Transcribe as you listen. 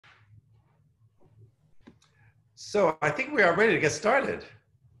So I think we are ready to get started.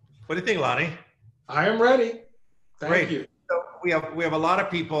 What do you think, Lonnie? I am ready. Thank Great. you. So we have a lot of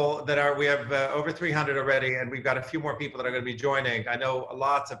people that are, we have over 300 already, and we've got a few more people that are going to be joining. I know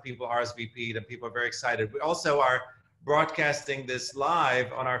lots of people RSVP'd and people are very excited. We also are broadcasting this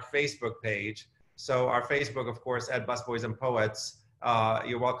live on our Facebook page. So our Facebook, of course, at Busboys and Poets.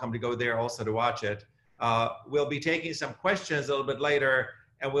 You're welcome to go there also to watch it. We'll be taking some questions a little bit later,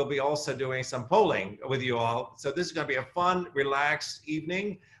 and we'll be also doing some polling with you all. So this is going to be a fun, relaxed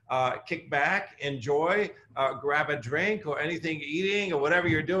evening. Kick back, enjoy, grab a drink or anything eating or whatever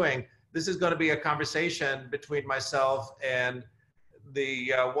you're doing. This is going to be a conversation between myself and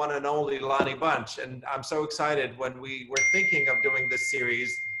the one and only Lonnie Bunch. And I'm so excited. When we were thinking of doing this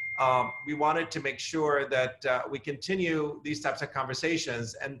series, we wanted to make sure that we continue these types of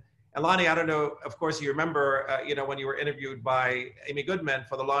conversations. And Lonnie, I don't know, of course, you remember, when you were interviewed by Amy Goodman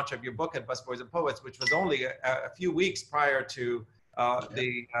for the launch of your book at Busboys and Poets, which was only a few weeks prior to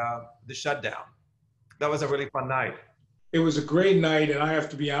the shutdown. That was a really fun night. It was a great night, and I have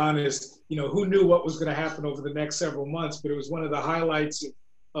to be honest, who knew what was going to happen over the next several months, but it was one of the highlights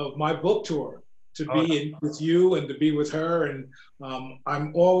of my book tour, to be with you and to be with her. And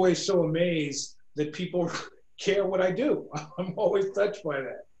I'm always so amazed that people care what I do. I'm always touched by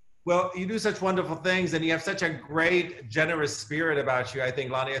that. Well, you do such wonderful things, and you have such a great, generous spirit about you, I think,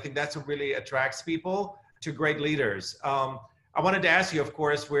 Lonnie. I think that's what really attracts people to great leaders. I wanted to ask you, of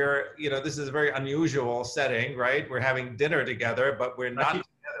course, this is a very unusual setting, right? We're having dinner together, but we're not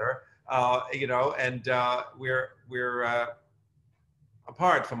together, and we're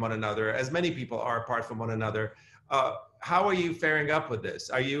apart from one another, as many people are apart from one another. How are you faring up with this?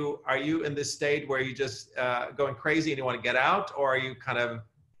 Are you in this state where you just going crazy and you want to get out, or are you kind of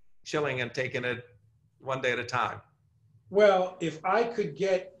chilling and taking it one day at a time? Well, if I could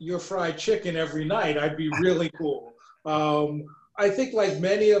get your fried chicken every night, I'd be really cool. I think, like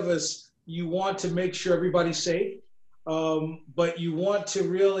many of us, you want to make sure everybody's safe, but you want to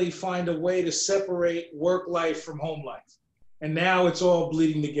really find a way to separate work life from home life. And now it's all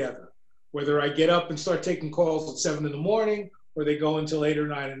bleeding together. Whether I get up and start taking calls at 7 in the morning, or they go until 8 or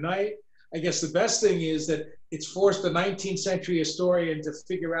 9 at night. I guess the best thing is that it's forced a 19th century historian to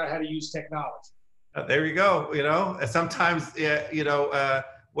figure out how to use technology. There you go. Sometimes,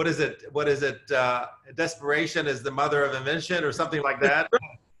 what is it? Desperation is the mother of invention, or something like that.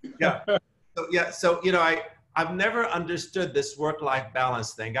 So I've never understood this work-life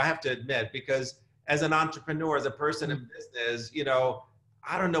balance thing, I have to admit, because as an entrepreneur, as a person in business,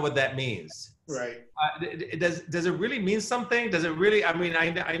 I don't know what that means. Right. Does it really mean something? Does it really? I mean,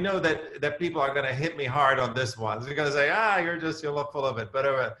 I know that people are going to hit me hard on this one. They're going to say, you're full of it, but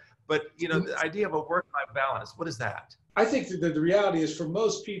the idea of a work-life balance, what is that? I think that the reality is, for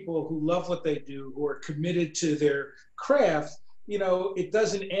most people who love what they do, who are committed to their craft, it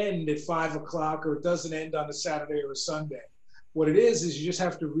doesn't end at 5 o'clock, or it doesn't end on a Saturday or a Sunday. What it is you just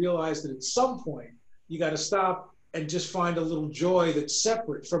have to realize that at some point you got to stop and just find a little joy that's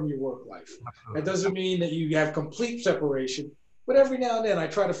separate from your work life. That doesn't mean that you have complete separation, but every now and then I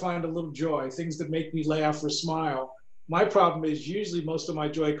try to find a little joy, things that make me laugh or smile. My problem is usually most of my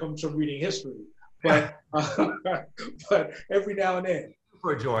joy comes from reading history, but every now and then.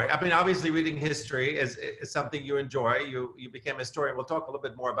 For joy. I mean, obviously reading history is something you enjoy. You became a historian. We'll talk a little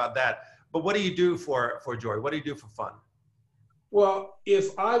bit more about that. But what do you do for joy? What do you do for fun? Well,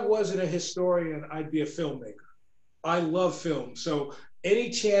 if I wasn't a historian, I'd be a filmmaker. I love film. So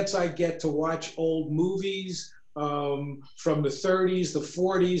any chance I get to watch old movies from the 30s, the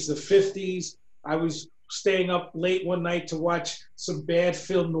 40s, the 50s, I was staying up late one night to watch some bad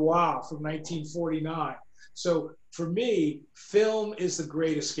film noir from 1949. So for me, film is the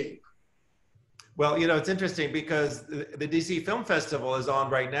great escape. Well, it's interesting because the DC Film Festival is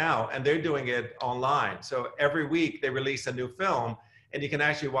on right now, and they're doing it online. So every week they release a new film, and you can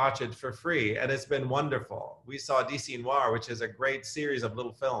actually watch it for free. And it's been wonderful. We saw DC Noir, which is a great series of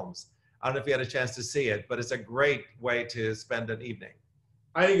little films. I don't know if you had a chance to see it, but it's a great way to spend an evening.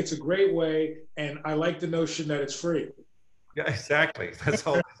 I think it's a great way, and I like the notion that it's free. Yeah, exactly. That's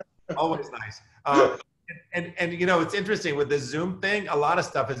always nice. And it's interesting with this Zoom thing, a lot of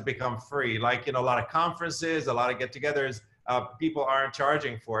stuff has become free. Like, a lot of conferences, a lot of get-togethers, people aren't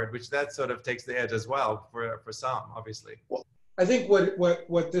charging for it, which that sort of takes the edge as well for some, obviously. Well, I think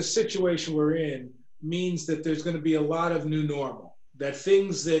what this situation we're in means that there's going to be a lot of new normal, that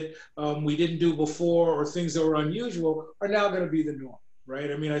things that we didn't do before, or things that were unusual, are now going to be the norm,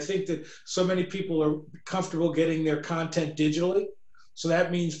 right? I mean, I think that so many people are comfortable getting their content digitally. So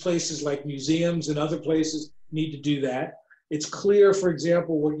that means places like museums and other places need to do that. It's clear, for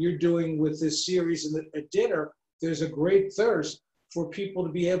example, what you're doing with this series at dinner there's a great thirst for people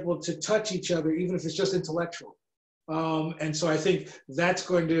to be able to touch each other, even if it's just intellectual. And so I think that's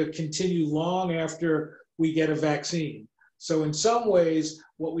going to continue long after we get a vaccine. So in some ways,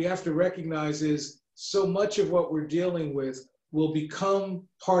 what we have to recognize is so much of what we're dealing with will become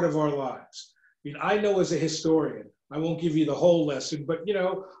part of our lives. I mean, I know as a historian, I won't give you the whole lesson, but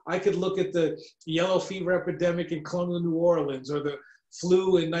I could look at the yellow fever epidemic in colonial New Orleans, or the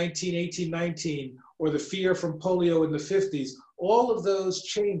flu in 1819, or the fear from polio in the 50s. All of those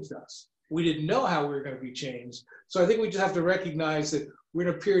changed us. We didn't know how we were going to be changed. So I think we just have to recognize that we're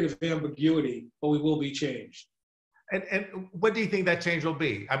in a period of ambiguity, but we will be changed. And what do you think that change will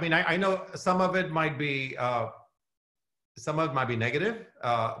be? I mean, I know some of it might be negative,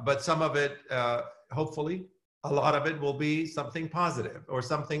 but some of it, hopefully, a lot of it will be something positive or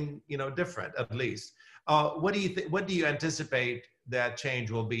something different, at least. What do you think? What do you anticipate that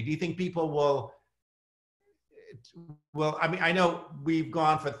change will be? Do you think people will? Well, I mean, I know we've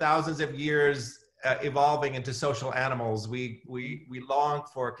gone for thousands of years evolving into social animals. We long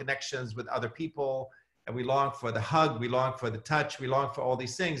for connections with other people, and we long for the hug, we long for the touch, we long for all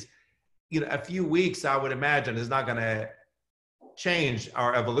these things. A few weeks, I would imagine, is not going to change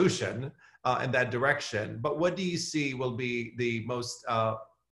our evolution in that direction. But what do you see will be the most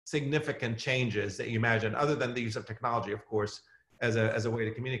significant changes that you imagine, other than the use of technology, of course, as a way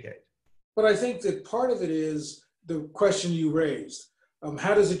to communicate? But I think that part of it is the question you raised.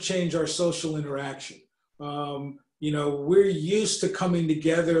 How does it change our social interaction? We're used to coming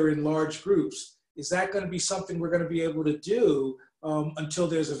together in large groups. Is that going to be something we're going to be able to do until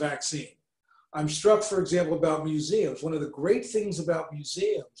there's a vaccine? I'm struck, for example, about museums. One of the great things about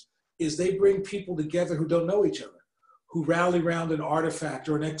museums is they bring people together who don't know each other, who rally around an artifact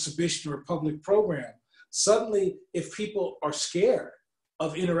or an exhibition or a public program. Suddenly, if people are scared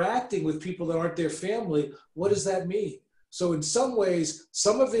of interacting with people that aren't their family, what does that mean? So in some ways,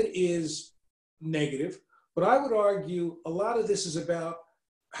 some of it is negative, but I would argue a lot of this is about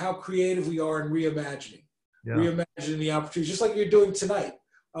how creative we are in reimagining, reimagining the opportunities, just like you're doing tonight.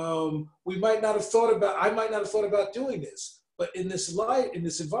 I might not have thought about doing this, but in this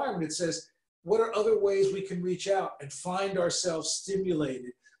environment, it says, what are other ways we can reach out and find ourselves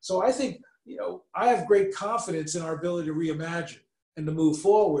stimulated? So I think, I have great confidence in our ability to reimagine and to move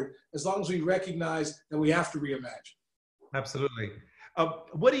forward, as long as we recognize that we have to reimagine. Absolutely.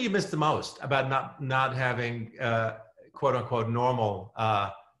 What do you miss the most about not having quote unquote normal?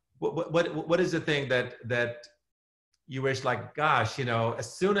 What is the thing that you wish, like, gosh,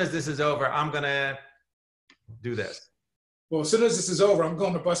 as soon as this is over, I'm gonna do this? Well, as soon as this is over, I'm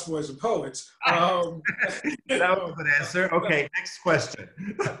going to Busboys and Poets. That was an answer. Okay, next question.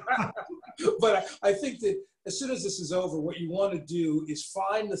 But I think that as soon as this is over, what you want to do is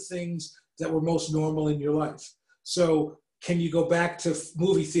find the things that were most normal in your life. So can you go back to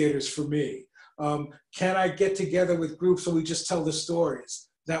movie theaters for me? Can I get together with groups so we just tell the stories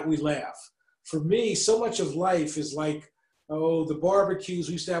that we laugh? For me, so much of life is like, the barbecues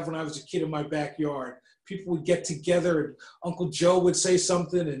we used to have when I was a kid in my backyard. People would get together and Uncle Joe would say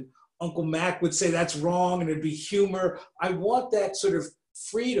something and Uncle Mac would say that's wrong, and it'd be humor. I want that sort of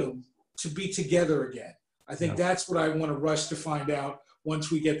freedom to be together again. I think that's what I want to rush to find out once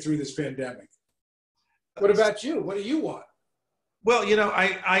we get through this pandemic. What about you? What do you want? Well,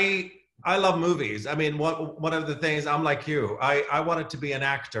 I love movies. I mean, one of the things, I'm like you, I wanted to be an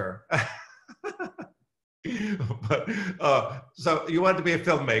actor. But so you want to be a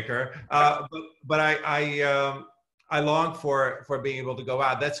filmmaker, but I long for being able to go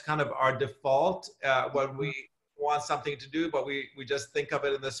out. That's kind of our default when we want something to do, but we just think of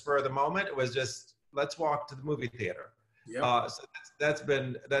it in the spur of the moment. It was just, let's walk to the movie theater. So that's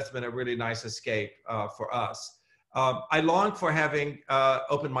been a really nice escape for us. I long for having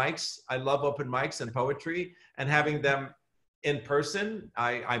open mics. I love open mics and poetry, and having them in person.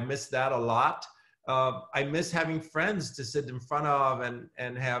 I miss that a lot. I miss having friends to sit in front of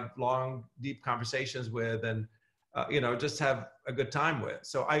and have long, deep conversations with, and just have a good time with.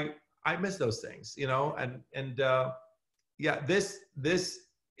 So I miss those things, this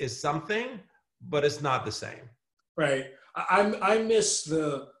is something, but it's not the same. Right. I miss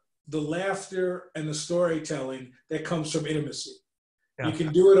the laughter and the storytelling that comes from intimacy. Yeah. You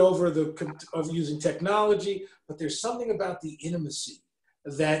can do it over using technology, but there's something about the intimacy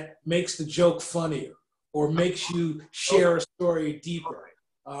that makes the joke funnier or makes you share a story deeper,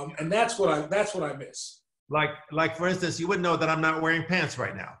 and that's what I miss. Like for instance, you wouldn't know that I'm not wearing pants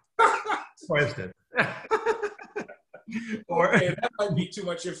right now. For instance. Okay, that might be too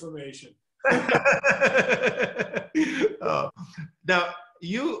much information. Now,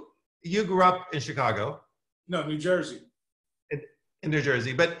 you grew up in Chicago. No, New Jersey. In New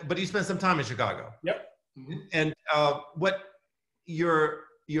Jersey, but you spent some time in Chicago. Yep. Mm-hmm. And what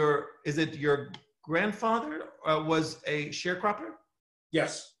is it your grandfather was a sharecropper?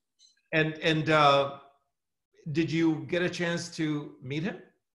 Yes. And did you get a chance to meet him?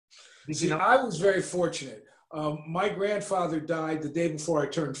 See, I was very fortunate. My grandfather died the day before I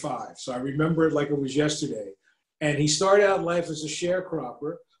turned 5, so I remember it like it was yesterday. And he started out life as a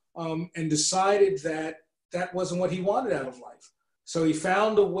sharecropper and decided that that wasn't what he wanted out of life. So he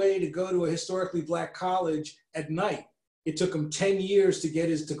found a way to go to a historically Black college at night. It took him 10 years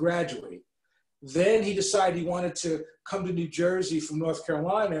to to graduate. Then he decided he wanted to come to New Jersey from North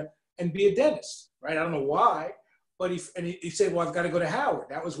Carolina and be a dentist, right? I don't know why, but he said, well, I've got to go to Howard.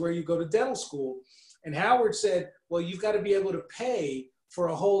 That was where you go to dental school. And Howard said, well, you've got to be able to pay for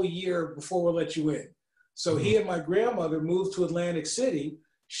a whole year before we'll let you in. So he and my grandmother moved to Atlantic City.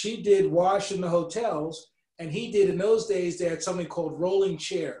 She did wash in the hotels, and he did, in those days, they had something called rolling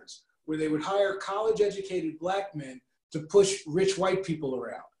chairs, where they would hire college-educated Black men to push rich white people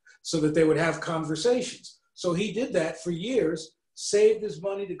around so that they would have conversations. So he did that for years, saved his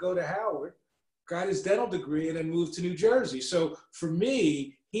money to go to Howard, got his dental degree, and then moved to New Jersey. So for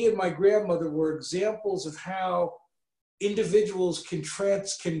me, he and my grandmother were examples of how individuals can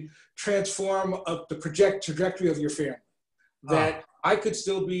transform the trajectory of your family. That I could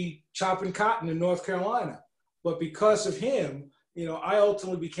still be chopping cotton in North Carolina, but because of him, you know, I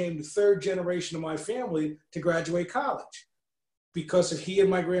ultimately became the 3rd generation of my family to graduate college because of he and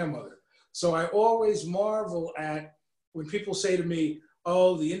my grandmother. So I always marvel at when people say to me,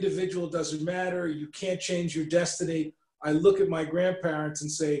 oh, the individual doesn't matter, you can't change your destiny. I look at my grandparents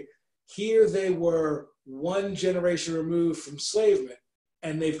and say, here they were 1 generation removed from enslavement,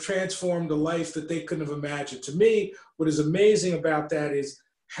 and they've transformed a life that they couldn't have imagined. To me, what is amazing about that is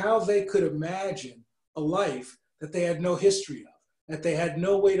how they could imagine a life that they had no history of, that they had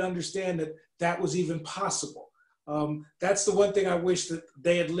no way to understand that that was even possible. That's the one thing I wish that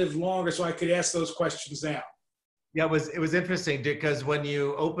they had lived longer so I could ask those questions now. Yeah, it was interesting because when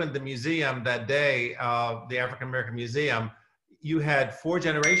you opened the museum that day, the African American Museum, you had 4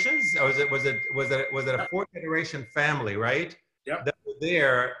 generations. Or was it a 4-generation family, right? Yep. That were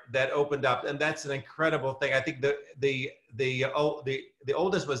there that opened up, and that's an incredible thing. I think the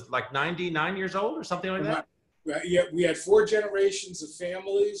oldest was like 99 years old or something like that. Yeah, we had 4 generations of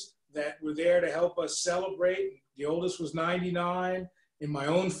families that were there to help us celebrate. The oldest was 99. In my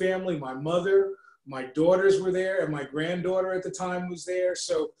own family, my mother, my daughters were there, and my granddaughter at the time was there.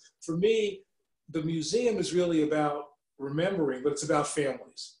 So for me, the museum is really about remembering, but it's about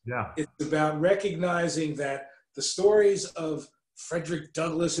families. Yeah. It's about recognizing that the stories of Frederick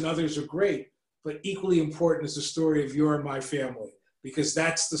Douglass and others are great, but equally important is the story of your and my family, because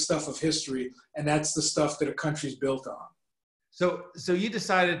that's the stuff of history, and that's the stuff that a country's built on. So you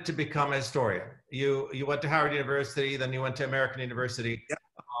decided to become a historian. You went to Howard University, then you went to American University. Yep.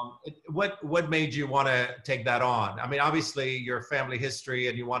 What made you want to take that on? I mean, obviously your family history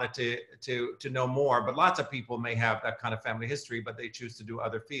and you wanted to know more, but lots of people may have that kind of family history, but they choose to do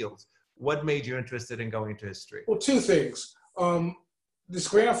other fields. What made you interested in going into history? Well, 2 things. This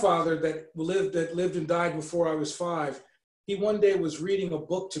grandfather that lived and died before I was 5, he one day was reading a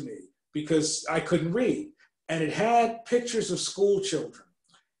book to me because I couldn't read, and it had pictures of school children.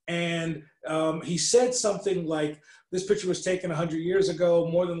 And he said something like, this picture was taken 100 years ago,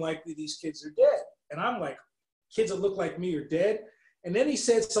 more than likely these kids are dead. And I'm like, kids that look like me are dead? And then he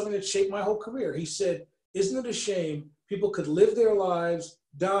said something that shaped my whole career. He said, isn't it a shame people could live their lives,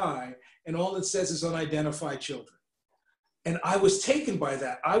 die, and all it says is unidentified children? And I was taken by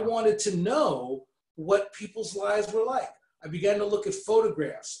that. I wanted to know what people's lives were like. I began to look at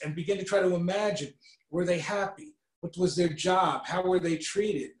photographs and began to try to imagine, were they happy? What was their job? How were they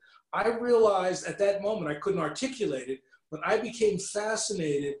treated? I realized at that moment, I couldn't articulate it, but I became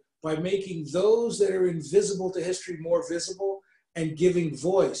fascinated by making those that are invisible to history more visible and giving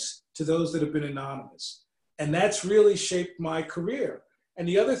voice to those that have been anonymous. And that's really shaped my career. And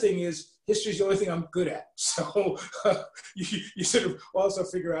the other thing is, history is the only thing I'm good at. So you sort of also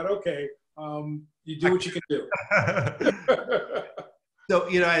figure out, okay, you do what you can do. So,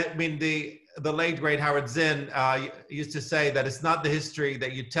 you know, I mean, the late great Howard Zinn used to say that it's not the history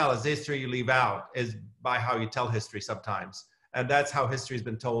that you tell, it's the history you leave out, is by how you tell history sometimes. And that's how history has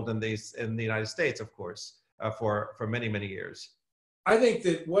been told in the United States, of course, for many, many years. I think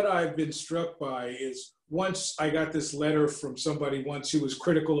that what I've been struck by is, once I got this letter from somebody once who was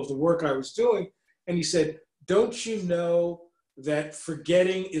critical of the work I was doing, and he said, don't you know that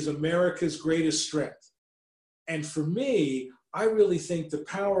forgetting is America's greatest strength? And for me, I really think the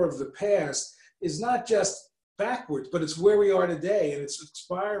power of the past is not just backwards, but it's where we are today, and it's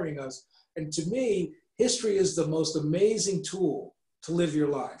inspiring us. And to me, history is the most amazing tool to live your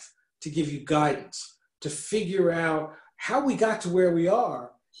life, to give you guidance, to figure out how we got to where we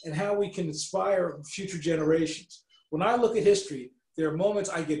are and how we can inspire future generations. When I look at history, there are moments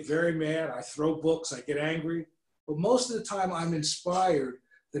I get very mad, I throw books, I get angry, but most of the time I'm inspired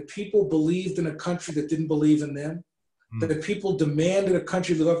that people believed in a country that didn't believe in them, that people demanded a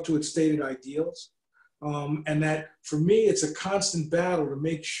country live up to its stated ideals, and that for me, it's a constant battle to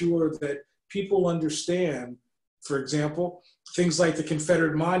make sure that people understand, for example, things like the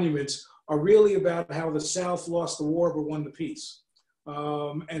Confederate monuments are really about how the South lost the war but won the peace.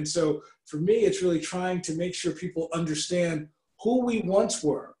 And so for me, it's really trying to make sure people understand who we once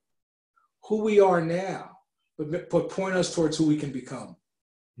were, who we are now, but point us towards who we can become.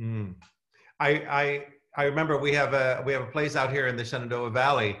 I remember we have a place out here in the Shenandoah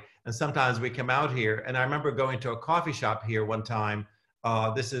Valley, and sometimes we come out here. And I remember going to a coffee shop here one time.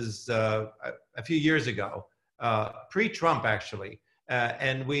 This is a few years ago, pre-Trump actually.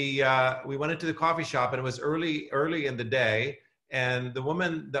 And we went into the coffee shop, and it was early in the day. And the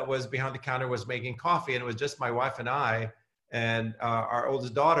woman that was behind the counter was making coffee, and it was just my wife and I, and our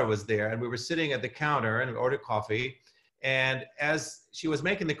oldest daughter was there. And we were sitting at the counter and we ordered coffee. And as she was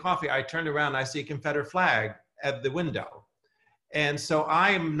making the coffee, I turned around and I see a Confederate flag at the window. And so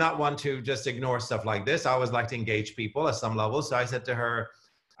I'm not one to just ignore stuff like this. I always like to engage people at some level. So I said to her,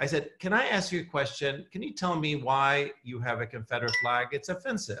 I said, can I ask you a question? Can you tell me why you have a Confederate flag? It's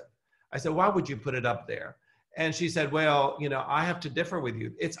offensive. I said, why would you put it up there? And she said, well, you know, I have to differ with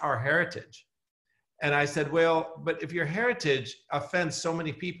you. It's our heritage. And I said, well, but if your heritage offends so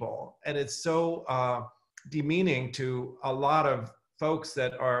many people and it's so demeaning to a lot of folks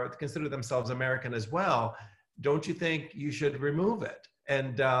that are consider themselves American as well, don't you think you should remove it?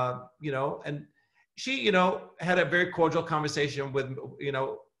 And, you know, and she, you know, had a very cordial conversation with, you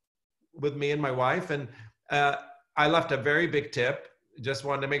know, with me and my wife. And I left a very big tip, just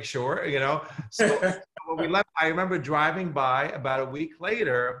wanted to make sure, you know. So when we left, I remember driving by about a week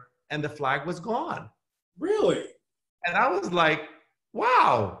later and the flag was gone. Really? And I was like,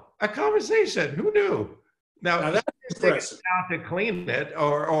 wow, a conversation, who knew? Now that's impressive. Down to clean it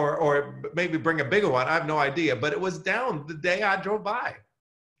or maybe bring a bigger one. I have no idea, but it was down the day I drove by.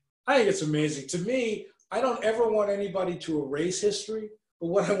 I think it's amazing. To me, I don't ever want anybody to erase history, but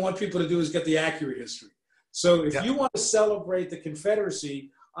what I want people to do is get the accurate history. So if you want to celebrate the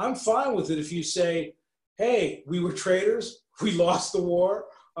Confederacy, I'm fine with it if you say, hey, we were traitors, we lost the war,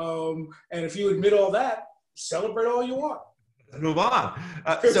 and if you admit all that, celebrate all you want. Let's move on.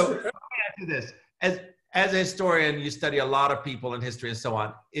 So let me ask you this. As a historian, you study a lot of people in history and so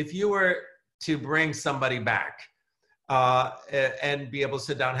on. If you were to bring somebody back and be able to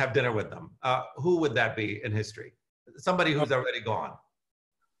sit down and have dinner with them, who would that be in history? Somebody who's already gone.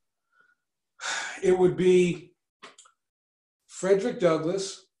 It would be Frederick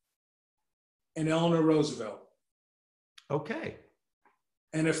Douglass and Eleanor Roosevelt. Okay.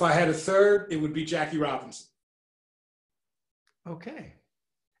 And if I had a third, it would be Jackie Robinson. Okay.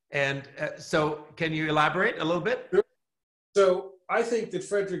 And so can you elaborate a little bit? So I think that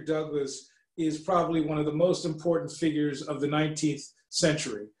Frederick Douglass is probably one of the most important figures of the 19th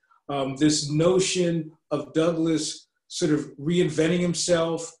century. This notion of Douglass sort of reinventing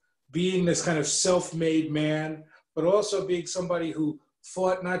himself, being this kind of self-made man, but also being somebody who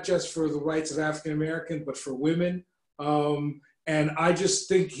fought not just for the rights of African Americans, but for women. And I just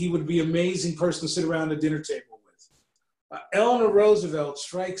think he would be an amazing person to sit around the dinner table with. Eleanor Roosevelt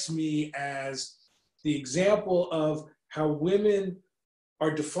strikes me as the example of how women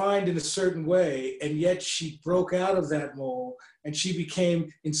are defined in a certain way, and yet she broke out of that mold, and she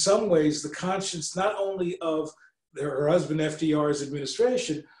became, in some ways, the conscience not only of her husband FDR's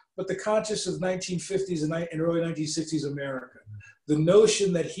administration, but the conscience of 1950s and early 1960s America. The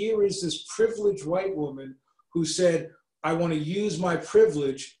notion that here is this privileged white woman who said, I want to use my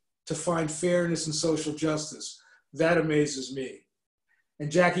privilege to find fairness and social justice. That amazes me.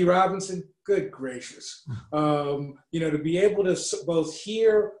 And Jackie Robinson, good gracious. You know, to be able to both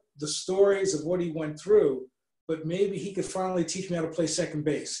hear the stories of what he went through, but maybe he could finally teach me how to play second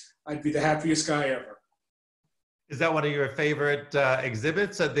base. I'd be the happiest guy ever. Is that one of your favorite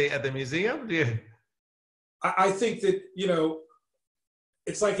exhibits at the museum? I think that, you know,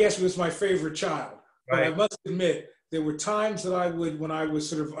 it's like asking who's my favorite child. Right. But I must admit, there were times that I would, when I was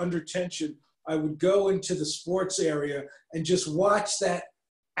sort of under tension, I would go into the sports area and just watch that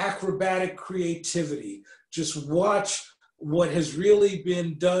acrobatic creativity, just watch what has really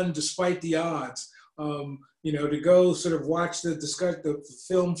been done despite the odds. You know, to go sort of watch the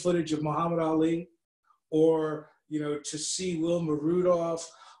film footage of Muhammad Ali, or, to see Wilma Rudolph.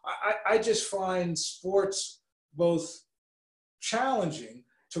 I just find sports both challenging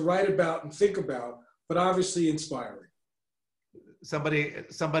to write about and think about, but obviously inspiring. Somebody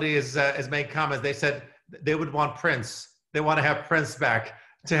has made comments. They said they would want Prince. They want to have Prince back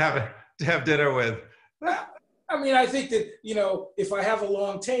to have dinner with. I mean, I think that, if I have a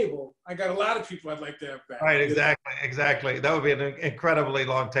long table, I got a lot of people I'd like to have back. Right, exactly. That would be an incredibly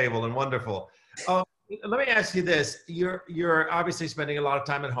long table and wonderful. Let me ask you this. You're obviously spending a lot of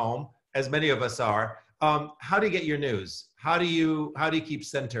time at home, as many of us are. How do you get your news? How do you keep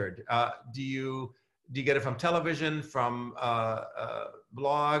centered? Do you get it from television, from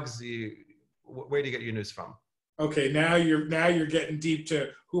blogs? Where do you get your news from? Okay, now you're getting deep to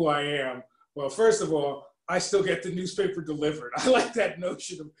who I am. Well, first of all, I still get the newspaper delivered. I like that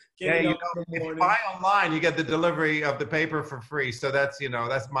notion of getting up in the morning. If you buy online, you get the delivery of the paper for free. So that's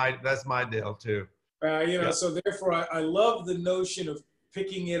my deal too. So therefore, I love the notion of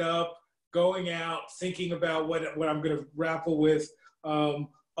picking it up, going out, thinking about what I'm going to grapple with. A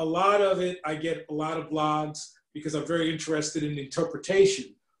lot of it, I get a lot of blogs because I'm very interested in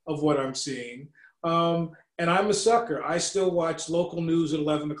interpretation of what I'm seeing. And I'm a sucker. I still watch local news at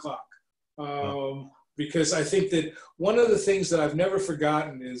 11 o'clock. Because I think that one of the things that I've never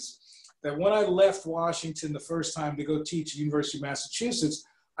forgotten is that when I left Washington the first time to go teach at the University of Massachusetts,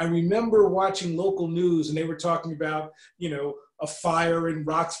 I remember watching local news and they were talking about, a fire in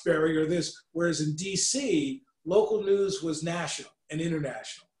Roxbury or this, whereas in DC, local news was national and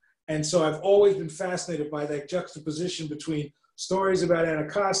international. And so I've always been fascinated by that juxtaposition between stories about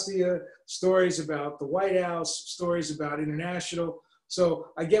Anacostia, stories about the White House, stories about international. So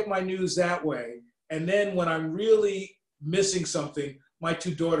I get my news that way. And then when I'm really missing something, my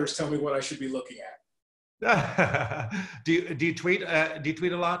two daughters tell me what I should be looking at. Do you tweet? Do you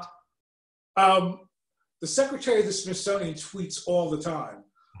tweet a lot? The secretary of the Smithsonian tweets all the time.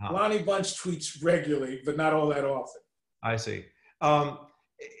 Lonnie Bunch tweets regularly, but not all that often. I see.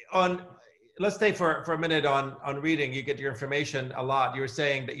 Let's stay for a minute on reading. You get your information a lot. You were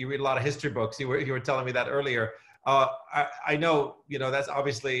saying that you read a lot of history books. You were telling me that earlier. I know, that's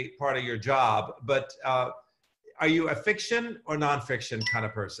obviously part of your job, but are you a fiction or nonfiction kind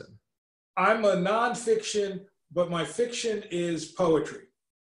of person? I'm a nonfiction, but my fiction is poetry.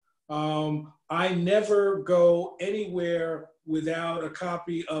 I never go anywhere without a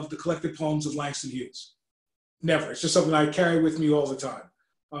copy of the collected poems of Langston Hughes. Never. It's just something I carry with me all the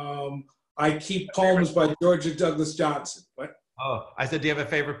time. I keep poems by Georgia Douglas Johnson. What? Oh, I said, do you have a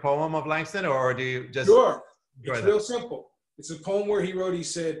favorite poem of Langston, or do you just... Sure. It's real simple. It's a poem where he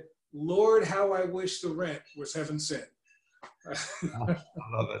said, "Lord, how I wish the rent was heaven sent."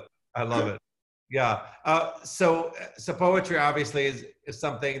 I love it. Yeah. So poetry obviously is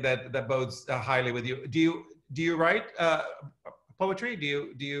something that bodes highly with you. Do you write poetry? Do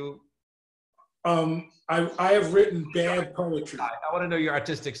you? I have written bad poetry. I want to know your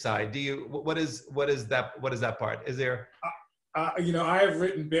artistic side. What is that part? Is there? I have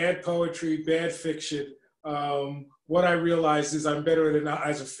written bad poetry, bad fiction. What I realized is I'm better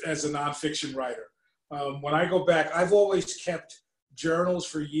as a nonfiction writer. When I go back, I've always kept journals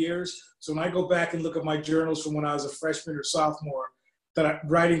for years. So when I go back and look at my journals from when I was a freshman or sophomore,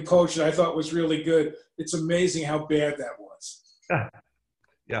 writing poetry I thought was really good, it's amazing how bad that was.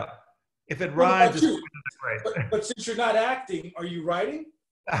 Yeah. If it rhymes, it's great. But since you're not acting, are you writing?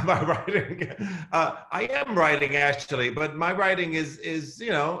 Am I writing? I am writing actually, but my writing is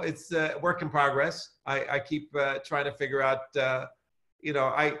it's a work in progress. I keep trying to figure out,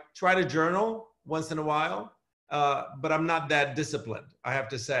 I try to journal once in a while, but I'm not that disciplined, I have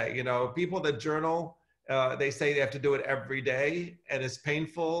to say. People that journal, they say they have to do it every day, and it's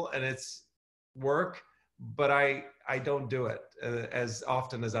painful and it's work, but I don't do it as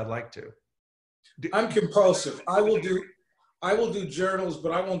often as I'd like to. I'm compulsive. I will do journals,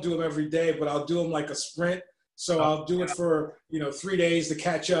 but I won't do them every day, but I'll do them like a sprint. So I'll do it for, 3 days to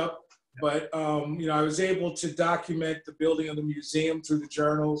catch up. But, I was able to document the building of the museum through the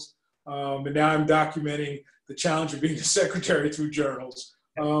journals. And now I'm documenting the challenge of being the secretary through journals.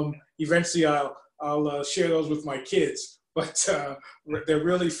 Eventually I'll share those with my kids, but they're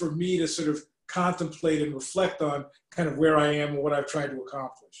really for me to sort of contemplate and reflect on kind of where I am and what I've tried to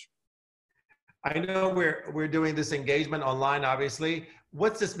accomplish. I know we're doing this engagement online, obviously.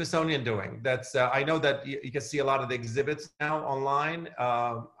 What's the Smithsonian doing? That's I know that you can see a lot of the exhibits now online.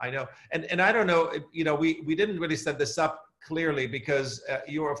 I know, and I don't know. We didn't really set this up clearly because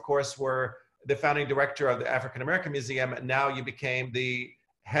you, of course, were the founding director of the African American Museum, and now you became the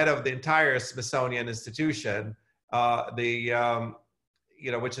head of the entire Smithsonian institution.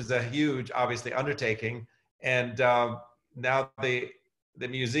 which is a huge, obviously, undertaking. And now the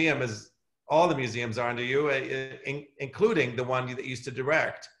museum is, all the museums are under you, including the one that you used to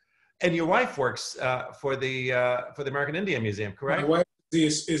direct. And your wife works for the American Indian Museum, correct? My wife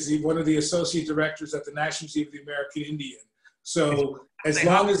is one of the associate directors at the National Museum of the American Indian. So as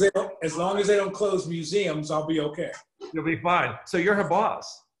long as they don't close museums, I'll be okay. You'll be fine. So you're her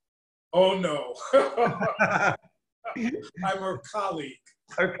boss. Oh no. I'm her colleague.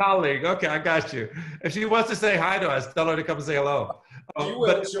 Her colleague. Okay, I got you. If she wants to say hi to us, tell her to come and say hello. She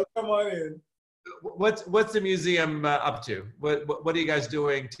will. She'll come on in. What's the museum up to? What are you guys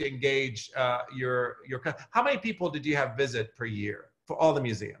doing to engage your? How many people did you have visit per year for all the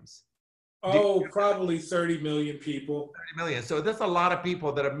museums? Oh, probably 30 million people. 30 million. So that's a lot of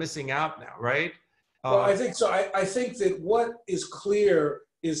people that are missing out now, right? Well, I think so. I think that what is clear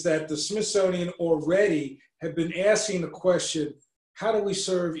is that the Smithsonian already have been asking the question, how do we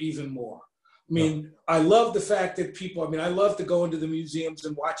serve even more? I mean, I love the fact that I love to go into the museums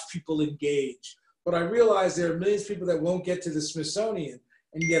and watch people engage, but I realize there are millions of people that won't get to the Smithsonian,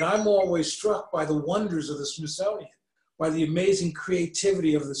 and yet I'm always struck by the wonders of the Smithsonian, by the amazing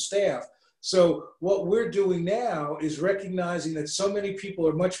creativity of the staff. So what we're doing now is recognizing that so many people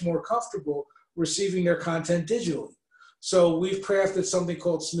are much more comfortable receiving their content digitally. So we've crafted something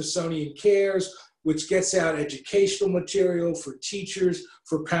called Smithsonian Cares, which gets out educational material for teachers,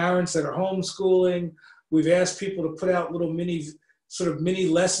 for parents that are homeschooling. We've asked people to put out little mini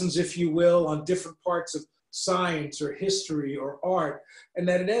lessons, if you will, on different parts of science or history or art. And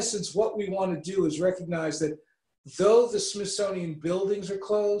that in essence, what we want to do is recognize that though the Smithsonian buildings are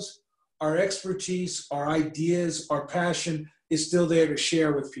closed, our expertise, our ideas, our passion is still there to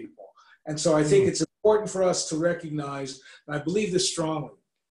share with people. And so I think it's important for us to recognize, and I believe this strongly,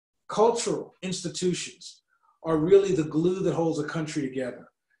 cultural institutions are really the glue that holds a country together.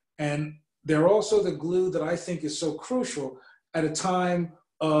 And they're also the glue that I think is so crucial at a time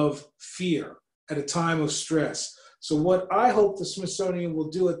of fear, at a time of stress. So what I hope the Smithsonian will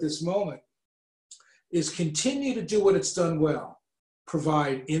do at this moment is continue to do what it's done well.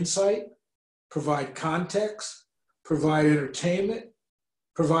 Provide insight, provide context, provide entertainment,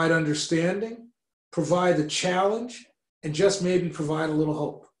 provide understanding, provide the challenge, and just maybe provide a little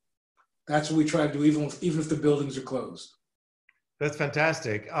hope. That's what we try to do, even if the buildings are closed. That's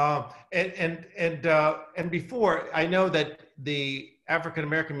fantastic. And before, I know that the African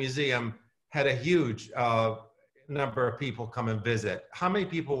American Museum had a huge number of people come and visit. How many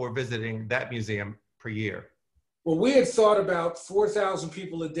people were visiting that museum per year? Well, we had thought about 4,000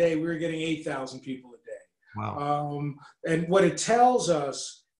 people a day. We were getting 8,000 people a day. Wow. And what it tells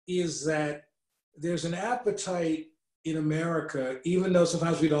us is that there's an appetite in America, even though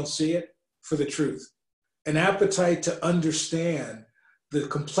sometimes we don't see it, for the truth. An appetite to understand the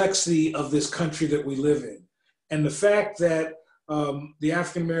complexity of this country that we live in. And the fact that the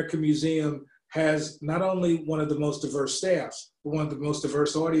African American Museum has not only one of the most diverse staffs, but one of the most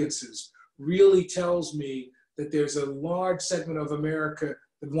diverse audiences, really tells me that there's a large segment of America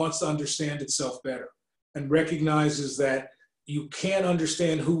that wants to understand itself better and recognizes that you can't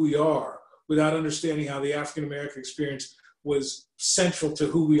understand who we are without understanding how the African American experience was central to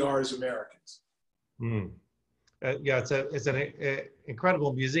who we are as Americans. Yeah, it's an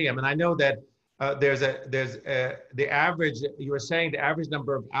incredible museum, and I know that the average. You were saying the average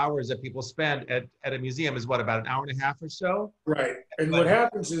number of hours that people spend at a museum is what, about an hour and a half or so? Right, and what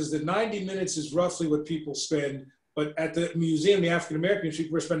happens is that 90 minutes is roughly what people spend, but at the museum, the African American Museum,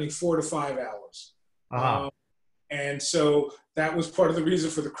 we're spending 4 to 5 hours. And so that was part of the reason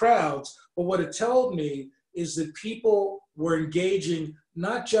for the crowds. But what it told me is that people were engaging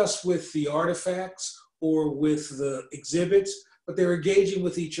not just with the artifacts or with the exhibits, but they're engaging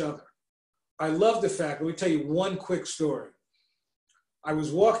with each other. I love the fact, let me tell you one quick story. I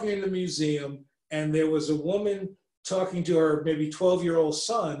was walking in the museum and there was a woman talking to her maybe 12-year-old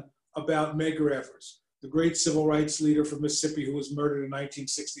son about Medgar Evers, the great civil rights leader from Mississippi who was murdered in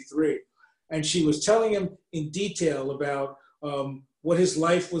 1963. And she was telling him in detail about what his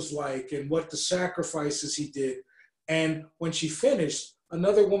life was like and what the sacrifices he did. And when she finished,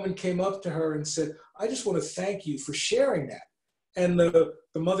 another woman came up to her and said, I just want to thank you for sharing that. And the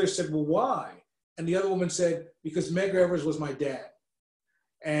mother said, well, why? And the other woman said, because Medgar Evers was my dad.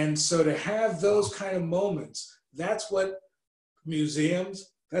 And so to have those kind of moments, that's what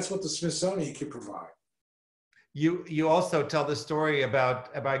museums, that's what the Smithsonian can provide. You also tell the story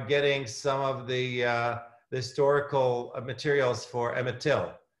about getting some of the historical materials for Emmett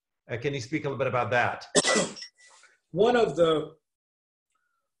Till. Can you speak a little bit about that? One of the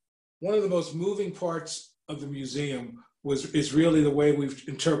most moving parts of the museum is really the way we've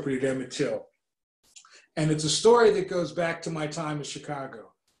interpreted Emmett Till. And it's a story that goes back to my time in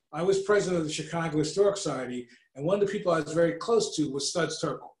Chicago. I was president of the Chicago Historic Society, and one of the people I was very close to was Studs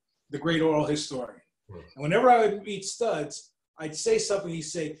Terkel, the great oral historian. And whenever I would meet Studs, I'd say something, he'd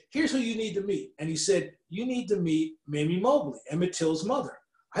say, here's who you need to meet. And he said, you need to meet Mamie Mobley, Emmett Till's mother.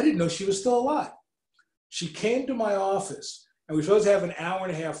 I didn't know she was still alive. She came to my office, and we were supposed to have an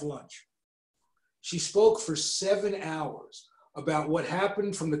hour-and-a-half lunch. She spoke for 7 hours about what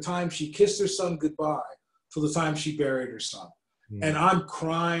happened from the time she kissed her son goodbye till the time she buried her son. And I'm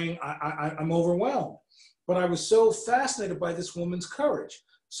crying, I'm overwhelmed. But I was so fascinated by this woman's courage.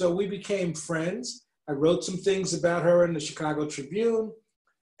 So we became friends. I wrote some things about her in the Chicago Tribune.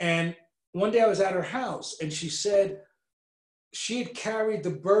 And one day I was at her house, and she said she had carried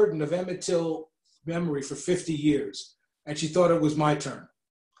the burden of Emmett Till memory for 50 years, and she thought it was my turn.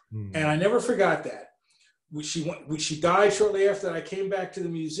 And I never forgot that. She died shortly after that. I came back to the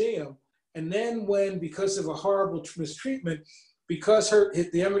museum, and then when, because of a horrible mistreatment, because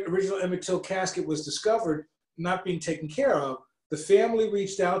the original Emmett Till casket was discovered not being taken care of, the family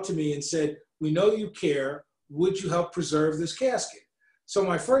reached out to me and said, we know you care, would you help preserve this casket? So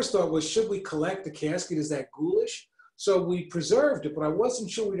my first thought was, should we collect the casket? Is that ghoulish? So we preserved it, but I wasn't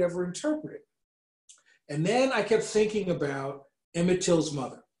sure we'd ever interpret it. And then I kept thinking about Emmett Till's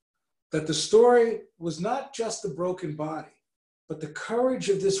mother, that the story was not just the broken body, but the courage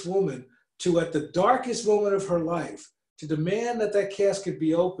of this woman to, at the darkest moment of her life, to demand that that casket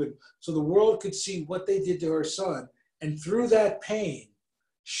be opened so the world could see what they did to her son. And through that pain,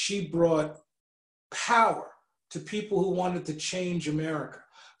 she brought power to people who wanted to change America.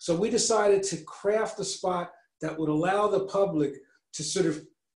 So we decided to craft a spot that would allow the public to sort of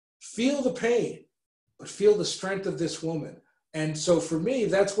feel the pain, but feel the strength of this woman. And so for me,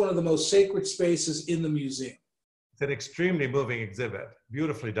 that's one of the most sacred spaces in the museum. It's an extremely moving exhibit.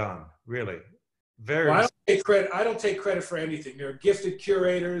 Beautifully done, really. Very. Well, I don't take credit for anything. There are gifted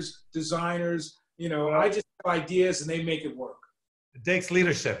curators, designers, you know, I just have ideas and they make it work. It takes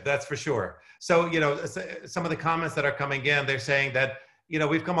leadership, that's for sure. So, you know, some of the comments that are coming in, they're saying that, you know,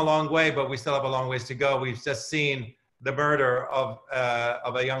 we've come a long way, but we still have a long ways to go. We've just seen the murder of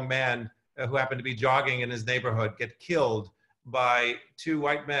a young man who happened to be jogging in his neighborhood get killed by two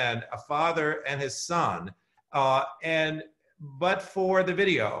white men, a father and his son. But for the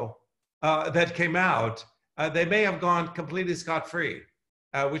video that came out, they may have gone completely scot-free,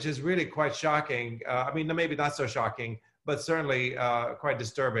 which is really quite shocking. I mean, maybe not so shocking, but certainly quite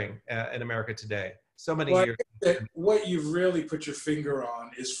disturbing in America today. So many years. What you've really put your finger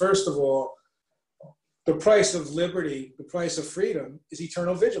on is, first of all, the price of liberty, the price of freedom is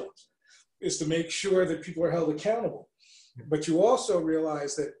eternal vigilance, is to make sure that people are held accountable. But you also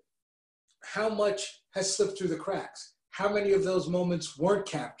realize that how much has slipped through the cracks, how many of those moments weren't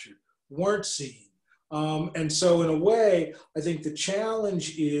captured, weren't seen. And so in a way, I think the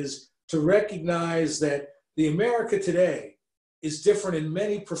challenge is to recognize that the America today is different in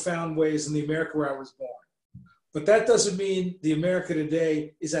many profound ways than the America where I was born. But that doesn't mean the America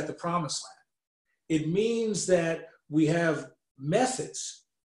today is at the promised land. It means that we have methods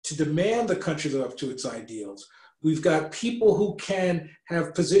to demand the country live up to its ideals. We've got people who can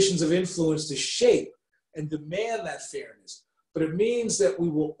have positions of influence to shape and demand that fairness. But it means that we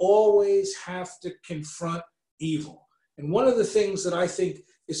will always have to confront evil. And one of the things that I think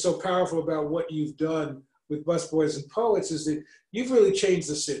is so powerful about what you've done with Busboys and Poets is that you've really changed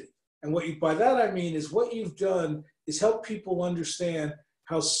the city. And by that I mean is what you've done is help people understand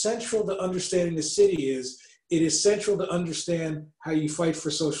how central to understanding the city is. It is central to understand how you fight for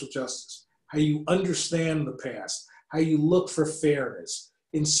social justice, how you understand the past, how you look for fairness.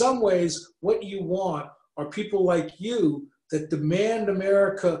 In some ways, what you want are people like you that demand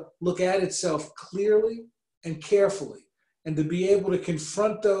America look at itself clearly and carefully, and to be able to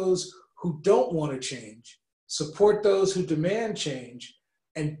confront those who don't want to change, support those who demand change,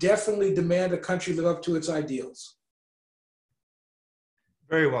 and definitely demand a country live up to its ideals.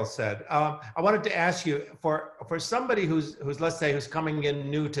 Very well said. I wanted to ask you, for somebody who's let's say who's coming in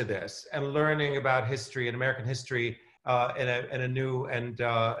new to this and learning about history and American history in a new and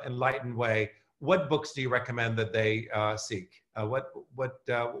enlightened way, what books do you recommend that they seek? What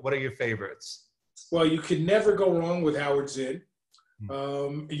are your favorites? Well, you could never go wrong with Howard Zinn.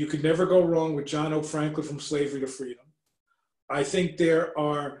 You could never go wrong with John O. Franklin, From Slavery to Freedom. I think there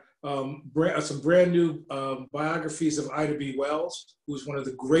are some brand new biographies of Ida B. Wells, who's one of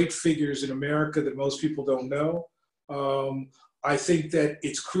the great figures in America that most people don't know. I think that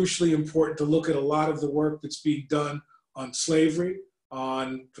it's crucially important to look at a lot of the work that's being done on slavery,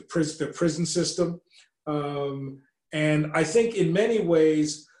 on the prison system. And I think in many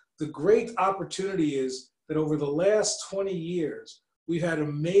ways, the great opportunity is that over the last 20 years, we've had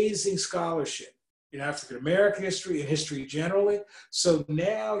amazing scholarship in African American history and history generally. So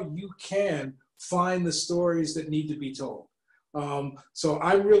now you can find the stories that need to be told. So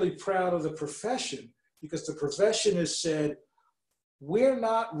I'm really proud of the profession, because the profession has said, we're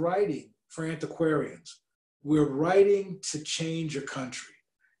not writing for antiquarians. We're writing to change a country.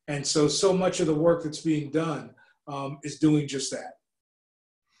 And so much of the work that's being done is doing just that.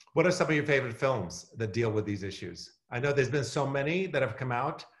 What are some of your favorite films that deal with these issues? I know there's been so many that have come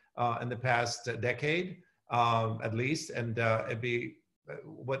out in the past decade, at least, and it'd be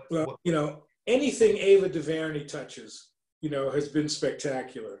what? You know, anything Ava DuVernay touches, you know, has been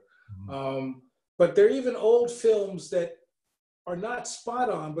spectacular. Mm-hmm. But there are even old films that are not spot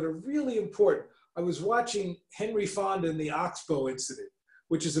on, but are really important. I was watching Henry Fonda in the Oxbow incident,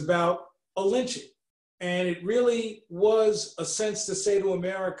 which is about a lynching. And it really was a sense to say to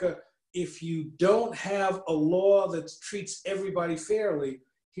America, if you don't have a law that treats everybody fairly,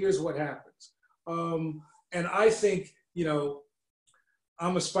 here's what happens. And I think, you know,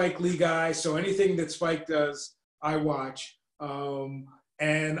 I'm a Spike Lee guy, so anything that Spike does, I watch.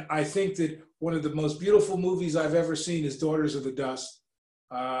 And I think that one of the most beautiful movies I've ever seen is Daughters of the Dust.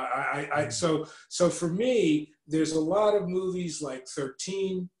 So for me, there's a lot of movies like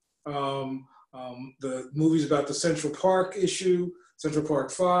 13, the movies about the Central Park issue, Central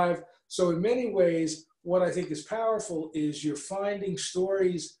Park 5. So in many ways, what I think is powerful is you're finding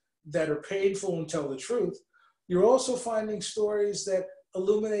stories that are painful and tell the truth. You're also finding stories that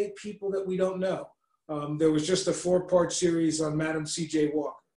illuminate people that we don't know. There was just a 4-part series on Madam C.J.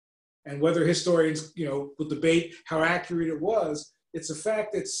 Walker. And whether historians, you know, will debate how accurate it was, it's a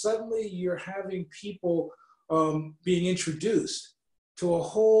fact that suddenly you're having people being introduced to a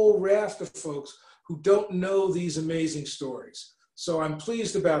whole raft of folks who don't know these amazing stories. So I'm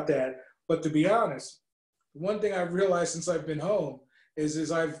pleased about that. But to be honest, one thing I've realized since I've been home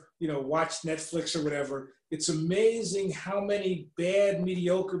is I've, you know, watched Netflix or whatever, it's amazing how many bad,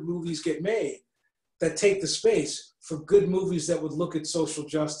 mediocre movies get made that take the space for good movies that would look at social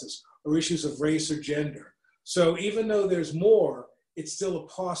justice or issues of race or gender. So even though there's more, it's still a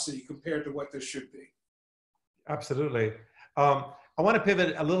paucity compared to what there should be. Absolutely. I want to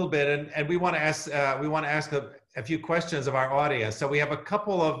pivot a little bit, and we want to ask a few questions of our audience. So we have a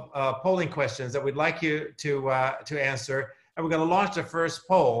couple of polling questions that we'd like you to answer, and we're going to launch the first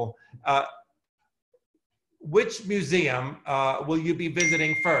poll. Which museum will you be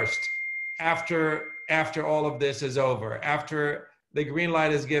visiting first after all of this is over? After the green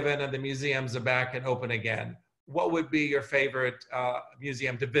light is given and the museums are back and open again, what would be your favorite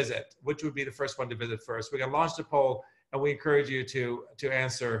museum to visit? Which would be the first one to visit first? We're going to launch the poll, and we encourage you to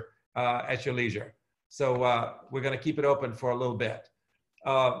answer at your leisure. So we're going to keep it open for a little bit.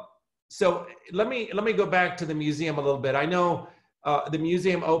 So let me go back to the museum a little bit. I know the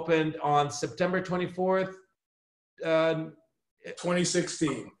museum opened on September 24th,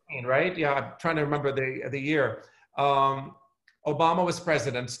 2016. Right? Yeah, I'm trying to remember the year. Obama was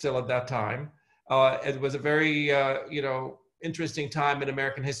president still at that time. It was a very, you know, interesting time in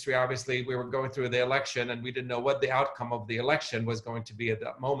American history. Obviously, we were going through the election, and we didn't know what the outcome of the election was going to be at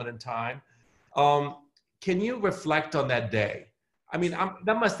that moment in time. Can you reflect on that day? I mean,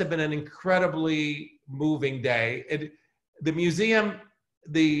 that must have been an incredibly moving day. The museum,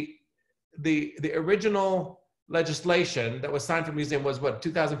 the original legislation that was signed for the museum was what,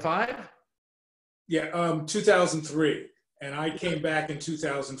 2005? Yeah, 2003, and I came back in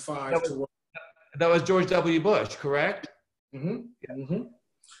 2005 to work. That was George W. Bush, correct? Mm-hmm. Yeah. Mm-hmm.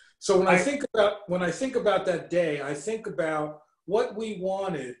 So when I think about that day, I think about what we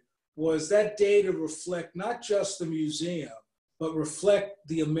wanted was that day to reflect not just the museum, but reflect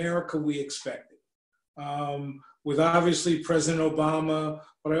the America we expected. With obviously President Obama,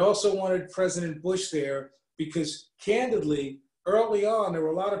 but I also wanted President Bush there because candidly, early on, there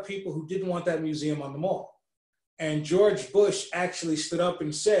were a lot of people who didn't want that museum on the mall. And George Bush actually stood up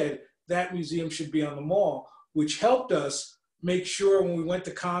and said that museum should be on the mall, which helped us make sure when we went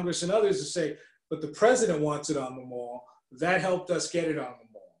to Congress and others to say, but the president wants it on the mall. That helped us get it on the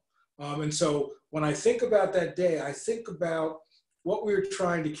mall. And so when I think about that day, I think about what we were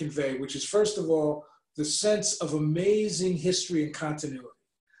trying to convey, which is first of all, the sense of amazing history and continuity,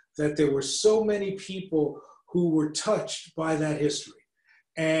 that there were so many people who were touched by that history.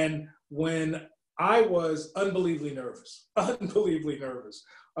 And when I was unbelievably nervous,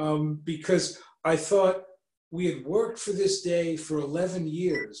 because I thought we had worked for this day for 11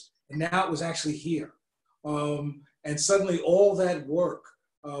 years, and now it was actually here. And suddenly all that work,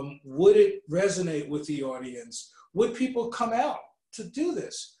 would it resonate with the audience? would people come out to do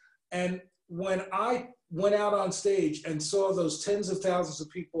this? And when I went out on stage and saw those tens of thousands of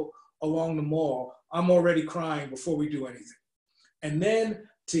people along the mall, I'm already crying before we do anything. And then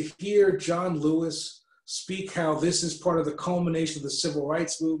to hear John Lewis speak how this is part of the culmination of the civil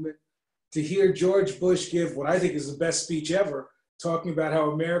rights movement, to hear George Bush give what I think is the best speech ever, talking about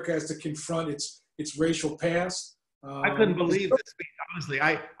how America has to confront its racial past. I couldn't believe this speech, honestly.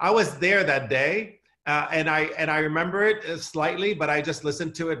 I was there that day, and I remember it slightly, but I just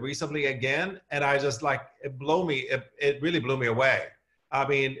listened to it recently again, and I just like, it really blew me away. I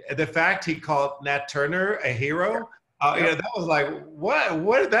mean, the fact he called Nat Turner a hero, you know, that was like, what?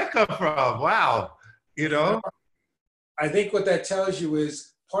 Where did that come from? Wow, you know? I think what that tells you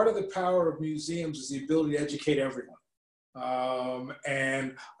is part of the power of museums is the ability to educate everyone.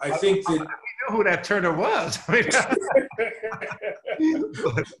 And I think that... I know who that Turner was. I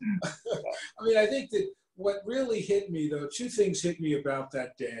mean, I think that what really hit me, though, two things hit me about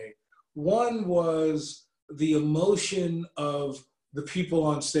that day. One was the emotion of the people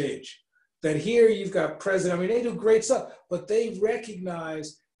on stage. That here you've got president, I mean, they do great stuff, but they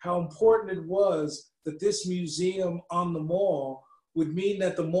recognized how important it was that this museum on the mall would mean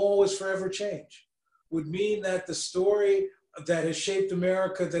that the mall was forever changed, would mean that the story that has shaped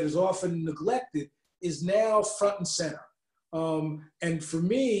America that is often neglected is now front and center. And for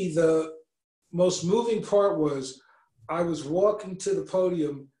me, the most moving part was I was walking to the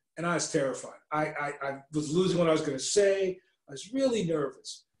podium and I was terrified. I was losing what I was going to say. I was really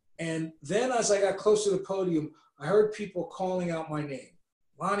nervous. And then as I got close to the podium, I heard people calling out my name,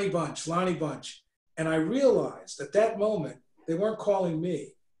 Lonnie Bunch, Lonnie Bunch. And I realized at that moment, they weren't calling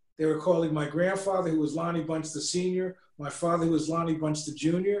me. They were calling my grandfather, who was Lonnie Bunch the Senior, my father, who was Lonnie Bunch the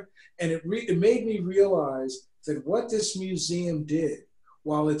Junior. And it made me realize that what this museum did,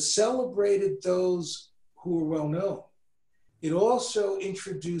 while it celebrated those who were well known, it also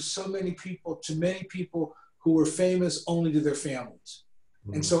introduced so many people to many people who were famous only to their families.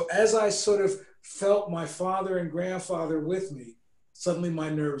 And so as I sort of felt my father and grandfather with me, suddenly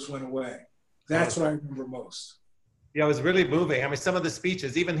my nerves went away. That's what I remember most. Yeah, it was really moving. I mean, some of the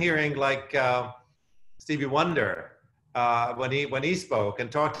speeches, even hearing like Stevie Wonder, when he spoke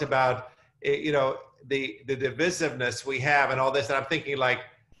and talked about, you know, the divisiveness we have and all this, and I'm thinking like,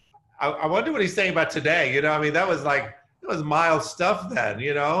 I wonder what he's saying about today. You know, I mean, that was mild stuff then.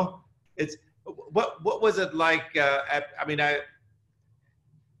 You know, it's what was it like? I mean,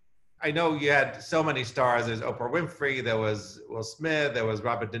 I know you had so many stars. There's Oprah Winfrey, there was Will Smith, there was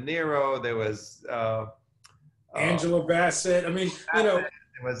Robert De Niro, there was Angela Bassett. I mean, you know,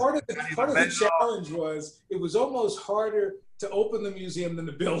 part of the challenge was it was almost harder to open the museum than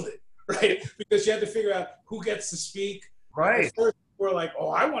to build it, right? Because you had to figure out who gets to speak. Right. First, we're like, oh,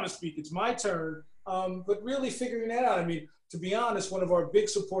 I want to speak. It's my turn. But really figuring that out. I mean, to be honest, one of our big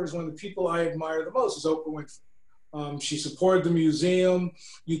supporters, one of the people I admire the most is Oprah Winfrey. She supported the museum.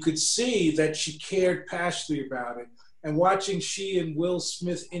 You could see that she cared passionately about it. And watching she and Will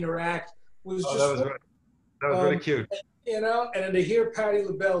Smith interact was just... That was really cute. You know, and then to hear Patti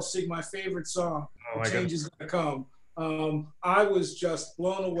LaBelle sing my favorite song, The Change Is Gonna Come, I was just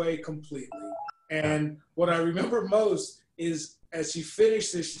blown away completely. And what I remember most is as she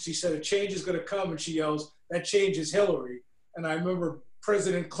finished this, she said, a change is gonna come, and she yells, that change is Hillary. And I remember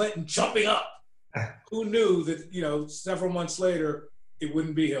President Clinton jumping up. Who knew that, you know, several months later, it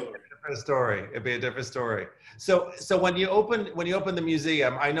wouldn't be Hillary. Different story. It'd be a different story. So when you opened the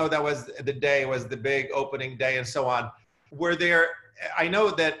museum, I know that was the big opening day and so on. Were there, I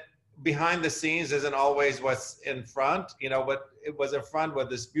know that behind the scenes isn't always what's in front, you know, but it was in front with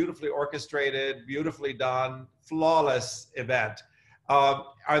this beautifully orchestrated, beautifully done, flawless event.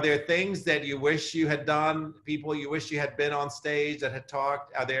 Are there things that you wish you had done, people you wish you had been on stage that had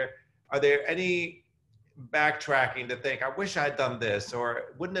talked? Are there any backtracking to think, I wish I had done this,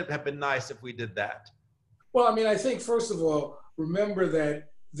 or wouldn't it have been nice if we did that? Well, I mean, I think, first of all, remember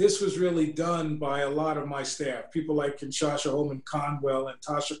that this was really done by a lot of my staff, people like Kinshasha Holman Conwell and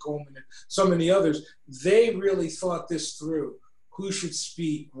Tasha Coleman and so many others. They really thought this through. Who should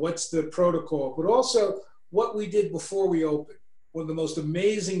speak? What's the protocol? But also what we did before we opened. One of the most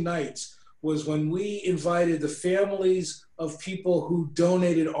amazing nights was when we invited the families of people who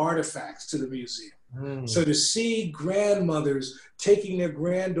donated artifacts to the museum. So to see grandmothers taking their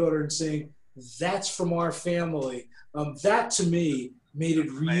granddaughter and saying, that's from our family, that to me made it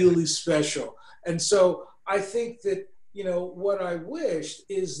really special. And so I think that, you know, what I wished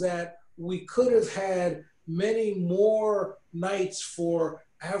is that we could have had many more nights for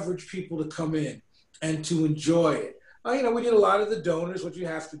average people to come in and to enjoy it. You know, we did a lot of the donors, what you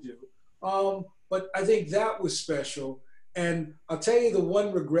have to do. But I think that was special. And I'll tell you the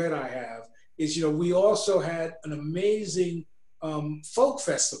one regret I have is, we also had an amazing folk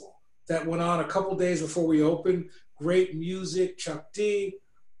festival that went on a couple days before we opened. Great music, Chuck D.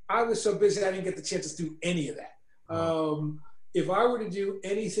 I was so busy I didn't get the chance to do any of that. If I were to do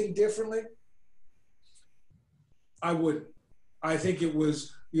anything differently, I wouldn't. I think it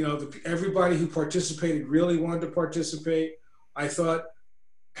was, everybody who participated really wanted to participate. I thought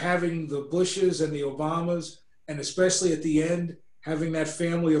having the Bushes and the Obamas, and especially at the end, having that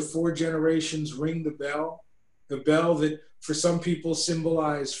family of 4 generations ring the bell that for some people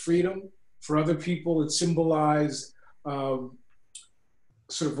symbolized freedom, for other people it symbolized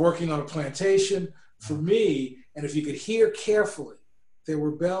sort of working on a plantation. For me, and if you could hear carefully, there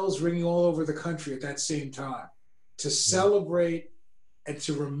were bells ringing all over the country at that same time to celebrate and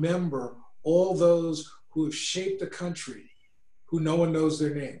to remember all those who have shaped the country, who no one knows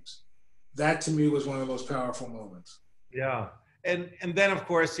their names. That to me was one of the most powerful moments. Yeah. And then of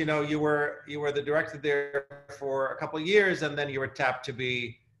course, you were the director there for a couple of years, and then you were tapped to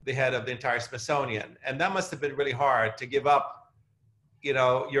be the head of the entire Smithsonian. And that must have been really hard to give up,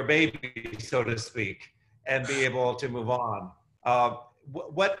 your baby, so to speak, and be able to move on.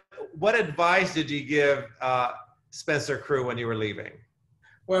 What advice did you give Spencer crew when you were leaving?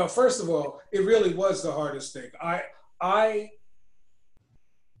 Well, first of all, it really was the hardest thing. I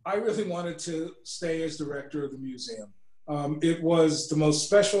really wanted to stay as director of the museum. It was the most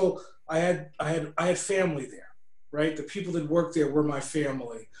special. I had family there, right? The people that worked there were my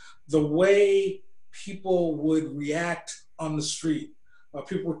family. The way people would react on the street,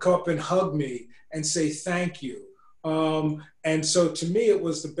 people would come up and hug me and say thank you. And so to me, it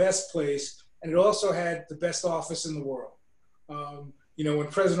was the best place, and it also had the best office in the world. When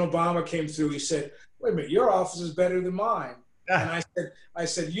President Obama came through, he said, "Wait a minute, your office is better than mine." And I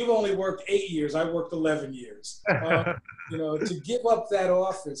said, "You've only worked 8 years. I worked 11 years." To give up that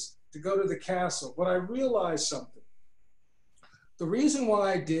office, to go to the castle. But I realized something. The reason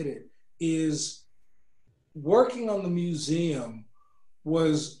why I did it is working on the museum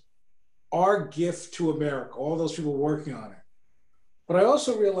was our gift to America, all those people working on it. But I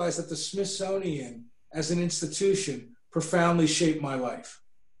also realized that the Smithsonian as an institution profoundly shaped my life.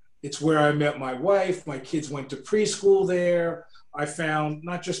 It's where I met my wife. My kids went to preschool there. I found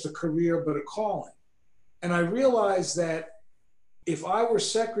not just a career, but a calling. And I realized that if I were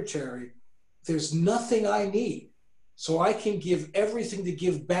secretary, there's nothing I need. So I can give everything to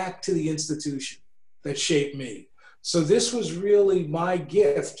give back to the institution that shaped me. So this was really my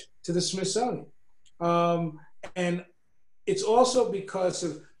gift to the Smithsonian. And it's also because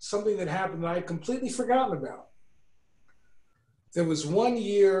of something that happened that I had completely forgotten about. There was one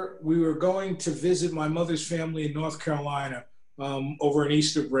year we were going to visit my mother's family in North Carolina over an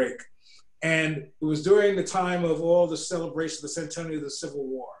Easter break. And it was during the time of all the celebration of the centenary of the Civil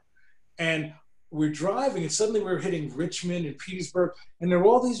War. And we're driving, and suddenly we're hitting Richmond and Petersburg, and there were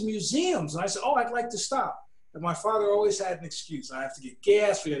all these museums. And I said, "Oh, I'd like to stop." And my father always had an excuse. I have to get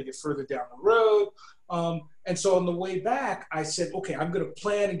gas, we got to get further down the road. And so on the way back, I said, okay, I'm going to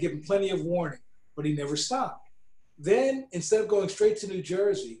plan and give him plenty of warning. But he never stopped. Then, instead of going straight to New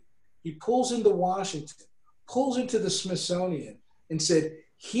Jersey, he pulls into Washington, pulls into the Smithsonian, and said,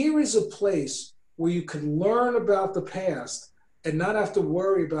 here is a place where you can learn about the past and not have to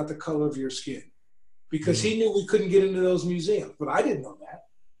worry about the color of your skin. Because he knew we couldn't get into those museums, but I didn't know that.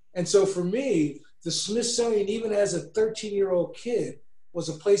 And so for me, the Smithsonian, even as a 13-year-old kid, was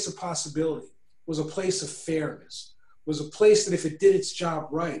a place of possibility, was a place of fairness, was a place that if it did its job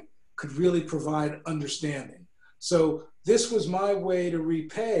right, could really provide understanding. So this was my way to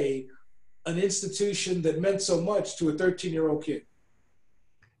repay an institution that meant so much to a 13-year-old kid.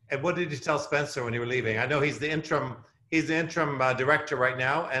 And what did you tell Spencer when you were leaving? I know he's the interim director right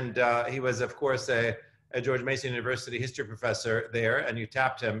now, and he was, of course, a George Mason University history professor there, and you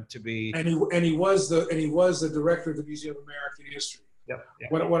tapped him to be. And he was the director of the Museum of American History. Yep.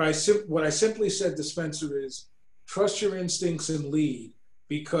 What I simply said to Spencer is, trust your instincts and lead,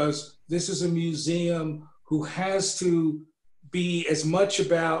 because this is a museum who has to be as much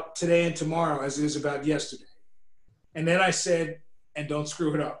about today and tomorrow as it is about yesterday. And then I said, and don't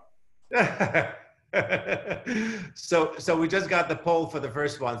screw it up. So we just got the poll for the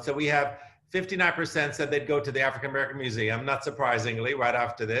first one. So we have 59% said they'd go to the African American Museum, not surprisingly, right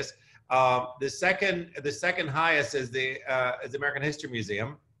after this. The second highest is the American History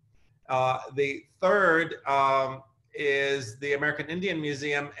Museum. The third is the American Indian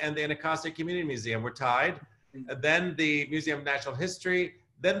Museum and the Anacostia Community Museum. We're tied. Then the Museum of Natural History,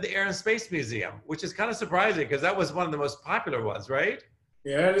 then the Air and Space Museum, which is kind of surprising because that was one of the most popular ones, right?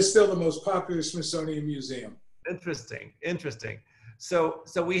 Yeah, that is still the most popular Smithsonian museum. Interesting, interesting. So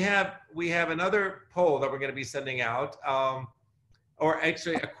we have another poll that we're going to be sending out, or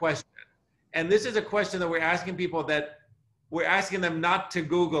actually a question. And this is a question that we're asking people that we're asking them not to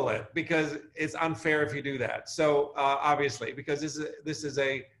Google it because it's unfair if you do that. So obviously, because this is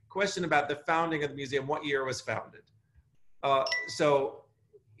a question about the founding of the museum, what year it was founded. So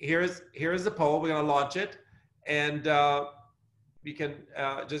here's the poll. We're going to launch it, and you can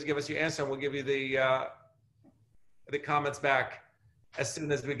just give us your answer, and we'll give you the comments back as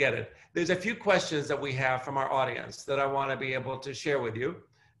soon as we get it. There's a few questions that we have from our audience that I want to be able to share with you.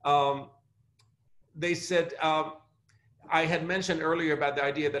 They said, I had mentioned earlier about the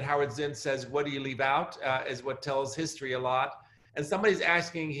idea that Howard Zinn says, what do you leave out, is what tells history a lot. And somebody's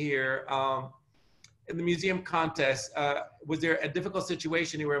asking here, in the museum contest, was there a difficult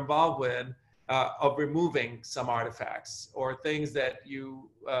situation you were involved with of removing some artifacts or things that you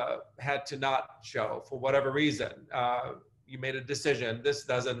had to not show for whatever reason? You made a decision, this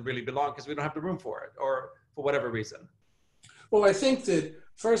doesn't really belong because we don't have the room for it, or for whatever reason. Well, I think that,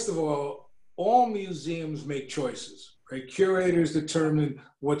 first of all museums make choices, right? Curators determine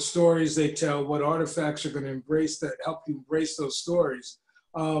what stories they tell, what artifacts are going to embrace that, help you embrace those stories.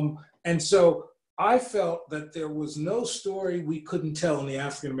 And so I felt that there was no story we couldn't tell in the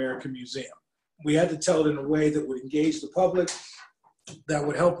African American Museum. We had to tell it in a way that would engage the public, that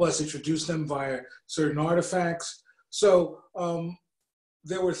would help us introduce them via certain artifacts. So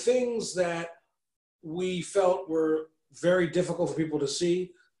there were things that we felt were very difficult for people to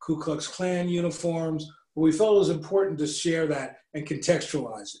see, Ku Klux Klan uniforms, but we felt it was important to share that and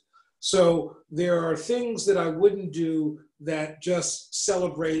contextualize it. So there are things that I wouldn't do that just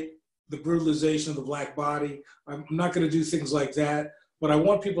celebrate the brutalization of the Black body. I'm not going to do things like that, but I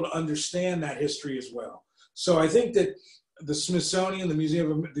want people to understand that history as well. So I think that the Smithsonian, the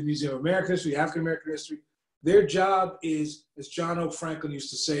Museum of American History, African American History, their job is, as John O. Franklin used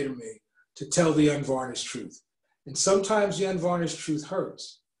to say to me, to tell the unvarnished truth. And sometimes the unvarnished truth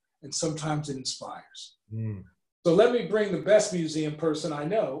hurts, and sometimes it inspires. Mm. So let me bring the best museum person I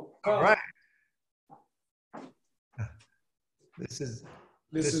know. All right. This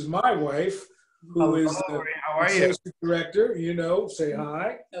is my wife, who is the associate director. You know, say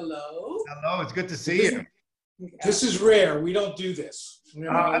hi. Hello. Hello, it's good to see you. This is rare. We don't do this. You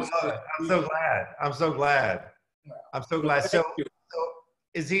know, I love it. I'm so glad. I'm so glad. I'm so glad. So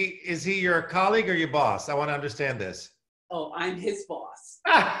is he your colleague or your boss? I want to understand this. Oh, I'm his boss.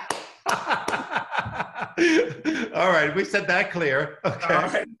 All right, we said that clear. Okay. All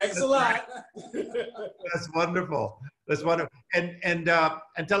right, thanks a lot. That's wonderful. That's wonderful. And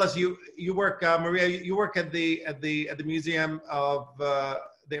tell us, you work, Maria. You work at the Museum of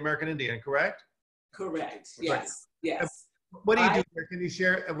the American Indian, correct? Correct. Yes. Yes. What do you do there? Can you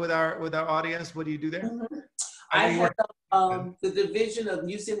share with our audience? What do you do there? Mm-hmm. I have the Division of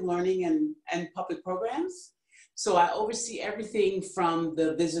Museum Learning and Public Programs. So I oversee everything from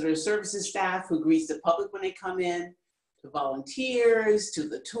the visitor services staff who greets the public when they come in, to volunteers, to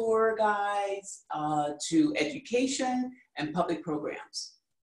the tour guides, to education and public programs.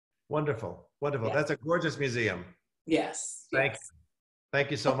 Wonderful, wonderful. Yeah. That's a gorgeous museum. Yes. Thank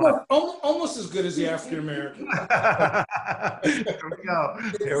you so much. Almost as good as the African American. Here we go.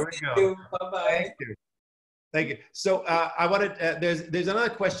 Here we go. Bye-bye. Thank you. Thank you. So I wanted, there's another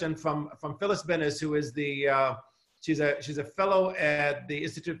question from Phyllis Bennis, who is she's a fellow at the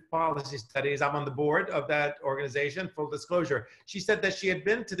Institute of Policy Studies. I'm on the board of that organization, full disclosure. She said that she had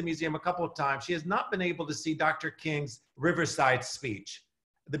been to the museum a couple of times. She has not been able to see Dr. King's Riverside speech,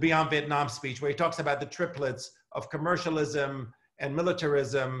 the Beyond Vietnam speech, where he talks about the triplets of commercialism and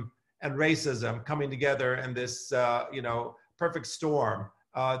militarism and racism coming together in this, perfect storm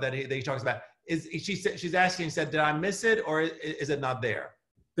that he talks about. She's asking, said, did I miss it, or is it not there?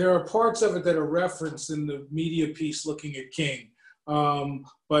 There are parts of it that are referenced in the media piece looking at King,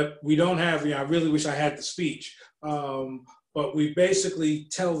 but we don't have, I really wish I had the speech, but we basically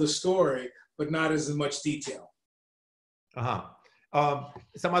tell the story, but not as in much detail.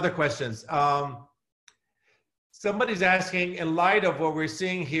 Some other questions. Somebody's asking, in light of what we're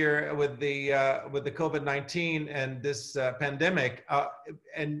seeing here with the COVID-19 and this pandemic,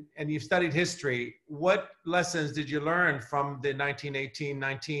 and you've studied history, what lessons did you learn from the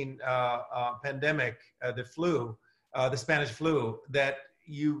 1918-19 pandemic, the flu, the Spanish flu, that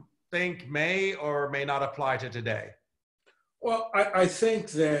you think may or may not apply to today? Well, I think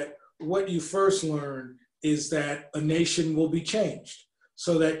that what you first learn is that a nation will be changed,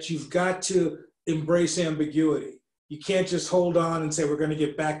 so that you've got to embrace ambiguity. You can't just hold on and say we're going to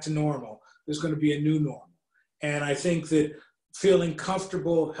get back to normal. There's going to be a new normal. And I think that feeling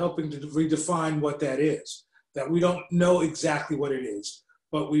comfortable helping to redefine what that is. That we don't know exactly what it is,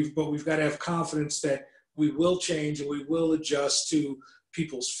 but we've got to have confidence that we will change and we will adjust to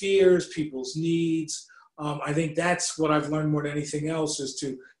people's fears, people's needs. I think that's what I've learned more than anything else, is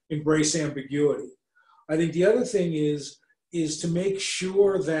to embrace ambiguity. I think the other thing is to make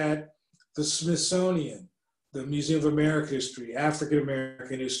sure that the Smithsonian, the Museum of American History, African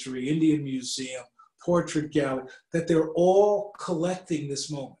American History, Indian Museum, Portrait Gallery, that they're all collecting this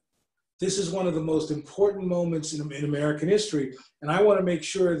moment. This is one of the most important moments in American history, and I want to make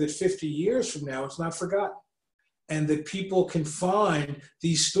sure that 50 years from now, it's not forgotten, and that people can find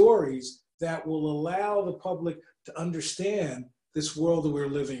these stories that will allow the public to understand this world that we're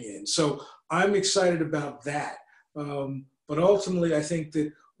living in. So I'm excited about that. But ultimately, I think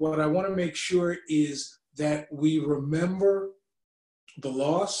that what I want to make sure is that we remember the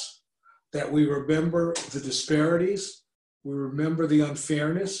loss, that we remember the disparities, we remember the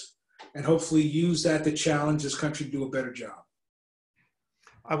unfairness, and hopefully use that to challenge this country to do a better job.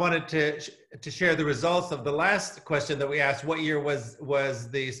 I wanted to share the results of the last question that we asked. What year was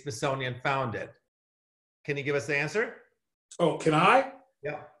the Smithsonian founded? Can you give us the answer? Oh, can I?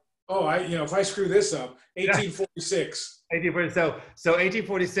 Yeah. Oh, if I screw this up, 1846. 1846. So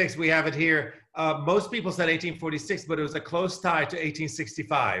 1846, we have it here. Most people said 1846, but it was a close tie to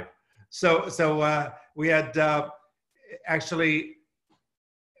 1865. So we had actually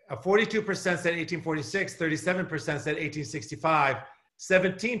 42% said 1846, 37% said 1865,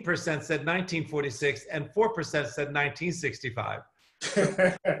 17% said 1946, and 4% said 1965.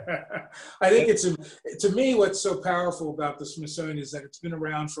 I think to me, what's so powerful about the Smithsonian is that it's been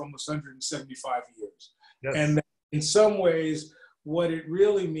around for almost 175 years. Yes. And in some ways, what it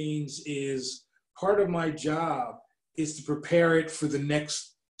really means is part of my job is to prepare it for the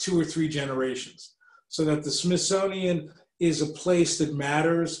next 2 or 3 generations, so that the Smithsonian is a place that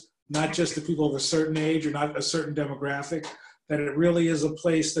matters, not just to people of a certain age or not a certain demographic, that it really is a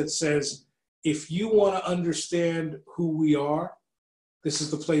place that says, if you want to understand who we are, this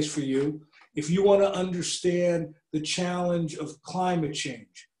is the place for you. If you want to understand the challenge of climate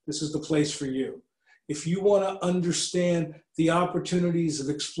change, this is the place for you. If you want to understand the opportunities of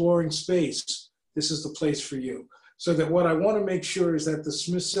exploring space, this is the place for you. So that what I want to make sure is that the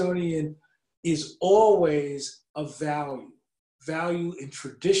Smithsonian is always of value in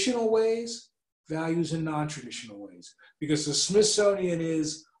traditional ways, values in non-traditional ways, because the Smithsonian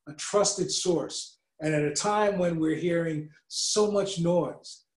is a trusted source. And at a time when we're hearing so much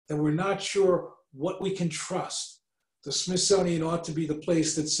noise that we're not sure what we can trust, the Smithsonian ought to be the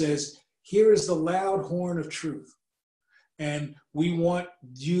place that says, here is the loud horn of truth. And we want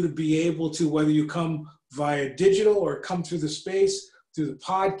you to be able to, whether you come via digital or come through the space, through the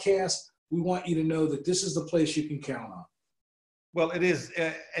podcast, we want you to know that this is the place you can count on. Well, it is,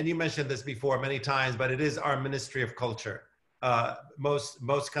 and you mentioned this before many times, but it is our Ministry of Culture.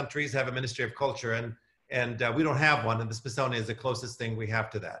 Most countries have a Ministry of Culture, and we don't have one, and the Smithsonian is the closest thing we have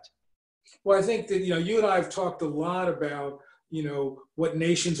to that. Well, I think that you and I have talked a lot about what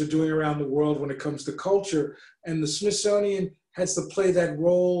nations are doing around the world when it comes to culture, and the Smithsonian has to play that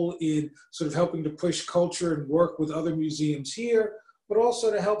role in sort of helping to push culture and work with other museums here, but also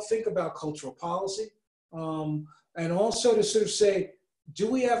to help think about cultural policy, and also to sort of say, do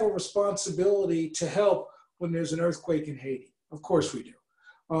we have a responsibility to help when there's an earthquake in Haiti? Of course we do.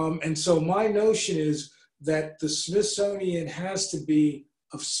 And so my notion is that the Smithsonian has to be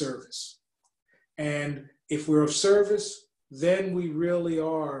of service. And if we're of service, then we really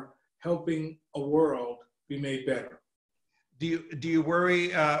are helping a world be made better. Do you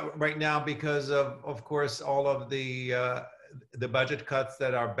worry right now because of course, all of the budget cuts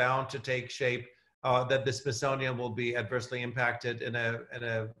that are bound to take shape, that the Smithsonian will be adversely impacted in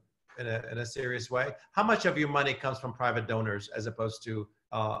a serious way? How much of your money comes from private donors as opposed to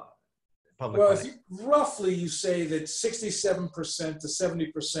public money? Roughly you say that 67% to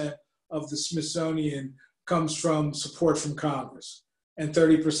 70% of the Smithsonian comes from support from Congress and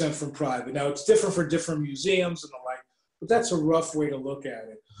 30% from private. Now it's different for different museums and the like, but that's a rough way to look at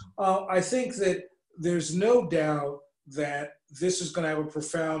it. I think that there's no doubt that this is going to have a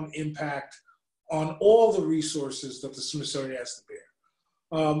profound impact on all the resources that the Smithsonian has to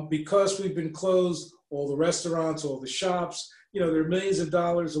bear. Because we've been closed, all the restaurants, all the shops, there are millions of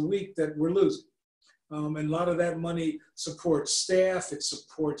dollars a week that we're losing. And a lot of that money supports staff, it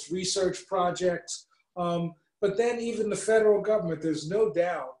supports research projects. But then even the federal government, there's no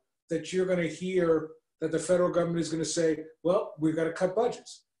doubt that you're going to hear that the federal government is going to say, well, we've got to cut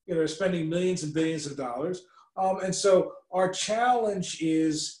budgets. They're spending millions and billions of dollars. And so our challenge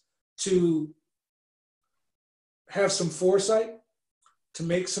is to have some foresight, to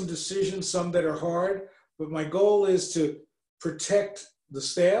make some decisions, some that are hard. But my goal is to protect the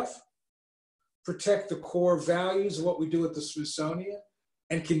staff, protect the core values of what we do at the Smithsonian,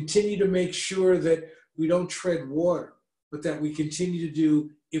 and continue to make sure that we don't tread water, but that we continue to do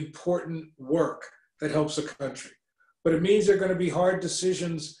important work that helps the country. But it means there are going to be hard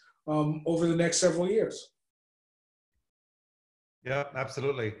decisions over the next several years. Yeah,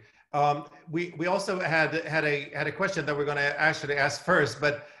 absolutely. We also had a question that we're going to actually ask first,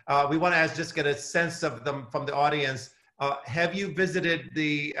 but we want to just get a sense of them from the audience. Have you visited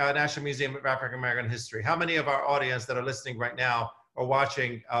the National Museum of African American History? How many of our audience that are listening right now or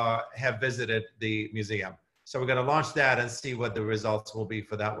watching have visited the museum? So we're going to launch that and see what the results will be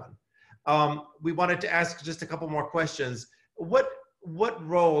for that one. We wanted to ask just a couple more questions. What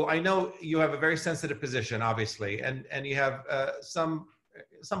role, I know you have a very sensitive position, obviously, and you have some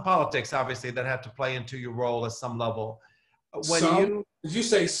politics, obviously, that have to play into your role at some level. Did you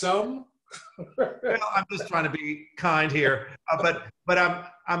say some? Well, I'm just trying to be kind here, but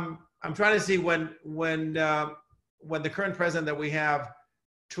I'm trying to see when the current president that we have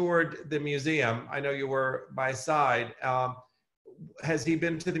toured the museum. I know you were by his side. Has he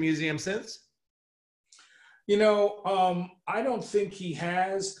been to the museum since? You know, I don't think he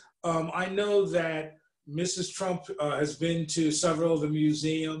has. I know that Mrs. Trump has been to several of the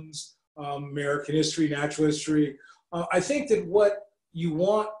museums, American history, natural history. I think that what you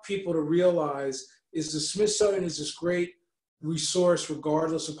want people to realize is the Smithsonian is this great resource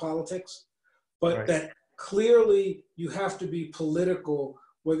regardless of politics, but right. that clearly you have to be political.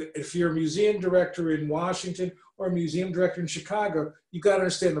 Whether if you're a museum director in Washington or a museum director in Chicago, you got to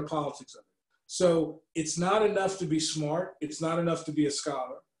understand the politics of it. So it's not enough to be smart. It's not enough to be a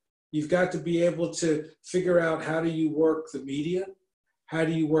scholar. You've got to be able to figure out how do you work the media? How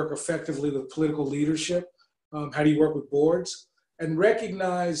do you work effectively with political leadership? How do you work with boards? And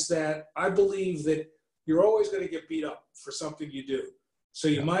recognize that I believe that you're always going to get beat up for something you do. So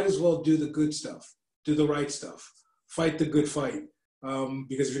you might as well do the good stuff, do the right stuff, fight the good fight.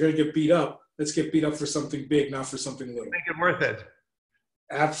 Because if you're going to get beat up, let's get beat up for something big, not for something little. Make it worth it.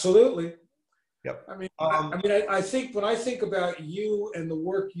 Absolutely. Yep. I think when I think about you and the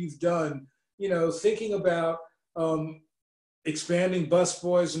work you've done, you know, thinking about expanding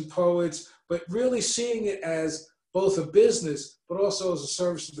Busboys and Poets, but really seeing it as both a business, but also as a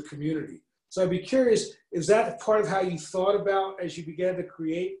service to the community. So I'd be curious, is that part of how you thought about as you began to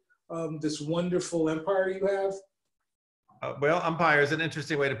create this wonderful empire you have? Well, empire is an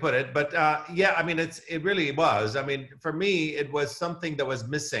interesting way to put it, but yeah, I mean, it really was. I mean, for me, it was something that was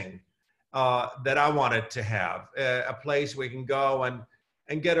missing. That I wanted to have, a place where you can go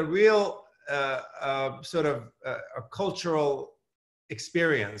and get a real sort of a cultural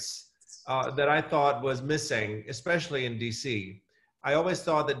experience that I thought was missing, especially in DC. I always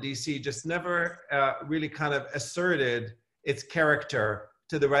thought that DC just never really kind of asserted its character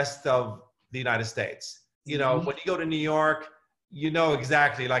to the rest of the United States. You know, when you go to New York, you know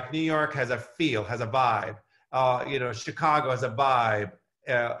exactly, like New York has a feel, has a vibe. You know, Chicago has a vibe.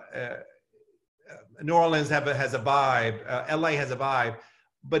 New Orleans has a vibe, LA has a vibe,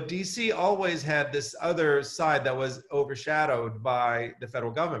 but DC always had this other side that was overshadowed by the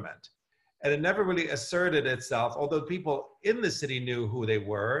federal government. And it never really asserted itself, although people in the city knew who they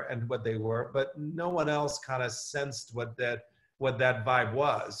were and what they were, but no one else kind of sensed what that vibe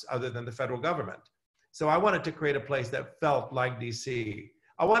was other than the federal government. So I wanted to create a place that felt like DC.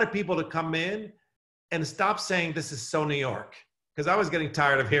 I wanted people to come in and stop saying this is so New York. Because I was getting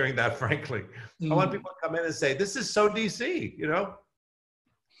tired of hearing that, frankly. I want people to come in and say, this is so DC, you know?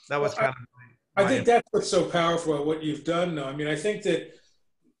 That was kind of I think that's what's so powerful about what you've done, though. I mean, I think that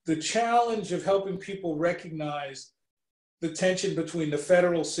the challenge of helping people recognize the tension between the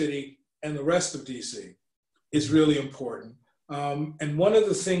federal city and the rest of DC is really important. And one of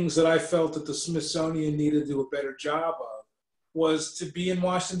the things that I felt that the Smithsonian needed to do a better job of was to be in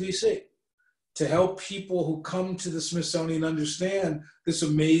Washington, DC. To help people who come to the Smithsonian understand this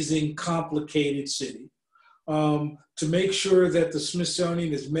amazing, complicated city. To make sure that the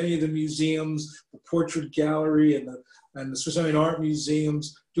Smithsonian, as many of the museums, the Portrait Gallery and the Smithsonian Art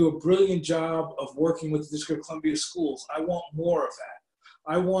Museums, do a brilliant job of working with the District of Columbia schools. I want more of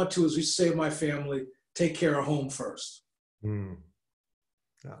that. I want to, as we say in my family, take care of home first. Yeah.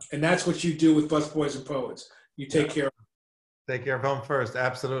 And that's what you do with Busboys and Poets. You take care of Take care of home first,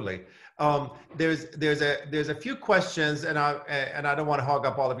 absolutely. There's a few questions, and I don't want to hog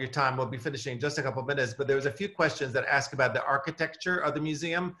up all of your time. We'll be finishing in just a couple of minutes, but there's a few questions that ask about the architecture of the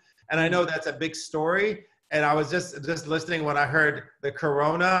museum, and I know that's a big story, And I was just listening when I heard the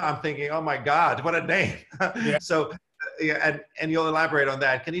Corona. I'm thinking, oh my God, what a name! Yeah. So, yeah, and you'll elaborate on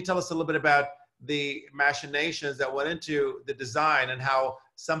that. Can you tell us a little bit about the machinations that went into the design and how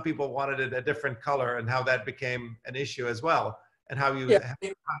some people wanted it a different color and how that became an issue as well, and how you? Yeah,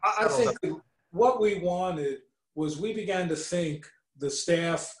 I think what we wanted was we began to think, the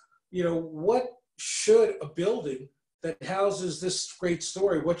staff, you know, what should a building that houses this great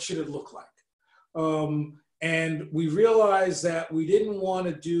story, what should it look like? And we realized that we didn't want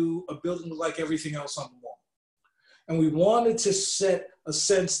to do a building like everything else on the wall. And we wanted to set a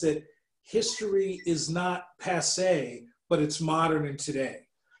sense that history is not passé, but it's modern and today.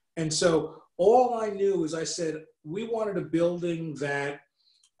 And so all I knew is I said, we wanted a building that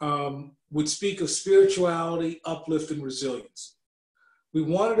would speak of spirituality, uplift, and resilience. We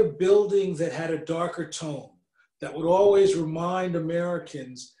wanted a building that had a darker tone, that would always remind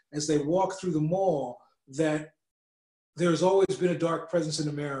Americans as they walk through the mall that there's always been a dark presence in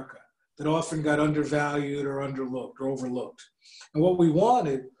America that often got undervalued or underlooked or overlooked. And what we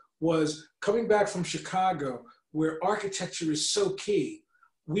wanted was, coming back from Chicago, where architecture is so key,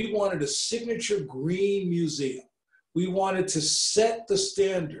 we wanted a signature green museum. We wanted to set the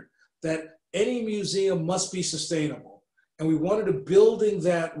standard that any museum must be sustainable. And we wanted a building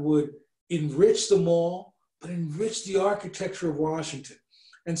that would enrich the mall, but enrich the architecture of Washington.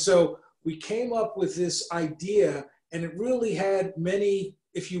 And so we came up with this idea, and it really had many,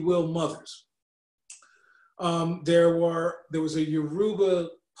 if you will, mothers. There was a Yoruba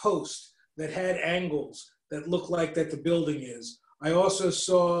post that had angles that looked like that the building is. I also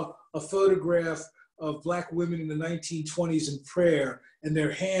saw a photograph of Black women in the 1920s in prayer, and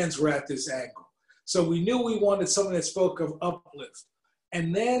their hands were at this angle. So we knew we wanted something that spoke of uplift.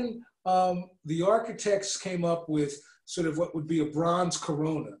 And then the architects came up with sort of what would be a bronze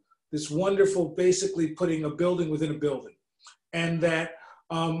corona, this wonderful, basically putting a building within a building. And that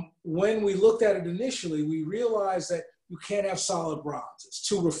when we looked at it initially, we realized that you can't have solid bronze. It's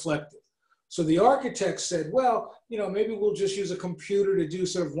too reflective. So the architects said, well, you know, maybe we'll just use a computer to do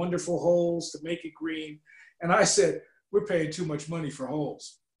sort of wonderful holes to make it green. And I said, we're paying too much money for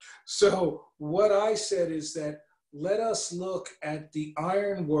holes. So what I said is that let us look at the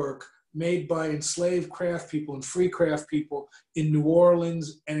ironwork made by enslaved craft people and free craft people in New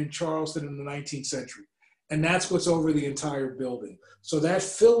Orleans and in Charleston in the 19th century. And that's what's over the entire building. So that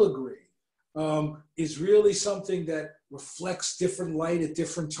filigree is really something that reflects different light at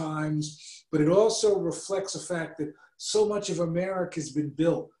different times, but it also reflects the fact that so much of America has been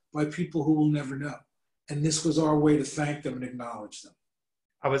built by people who will never know. And this was our way to thank them and acknowledge them.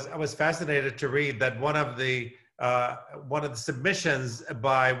 I was fascinated to read that one of the submissions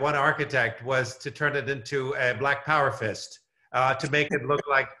by one architect was to turn it into a Black Power fist, to make it look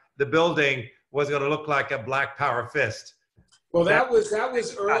like the building was going to look like a Black Power fist. Well, that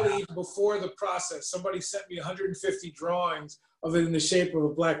was early before the process. Somebody sent me 150 drawings of it in the shape of a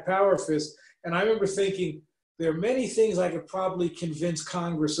Black Power fist. And I remember thinking, there are many things I could probably convince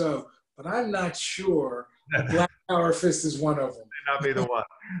Congress of, but I'm not sure a Black Power fist is one of them. May not be the one.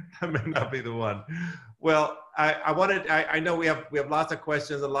 That may not be the one. Well, I know we have lots of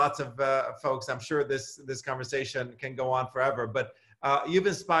questions and lots of folks. I'm sure this conversation can go on forever, but you've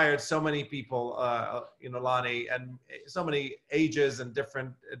inspired so many people, Lonnie, and so many ages and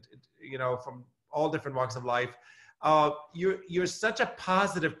different, from all different walks of life. You're such a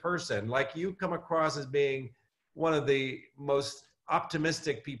positive person. Like, you come across as being one of the most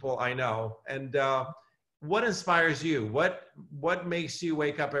optimistic people I know. And what inspires you? What makes you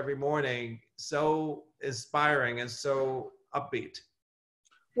wake up every morning so inspiring and so upbeat?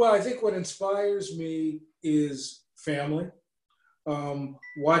 Well, I think what inspires me is family.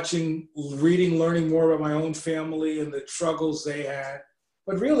 Watching, reading, learning more about my own family and the struggles they had.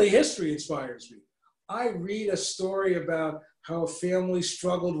 But really, history inspires me. I read a story about how a family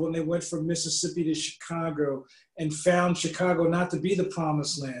struggled when they went from Mississippi to Chicago and found Chicago not to be the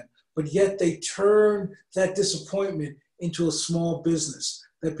promised land, but yet they turned that disappointment into a small business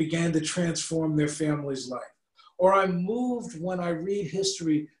that began to transform their family's life. Or I'm moved when I read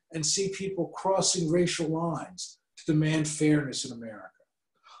history and see people crossing racial lines to demand fairness in America.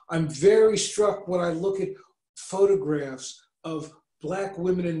 I'm very struck when I look at photographs of Black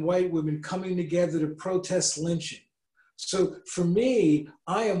women and white women coming together to protest lynching. So for me,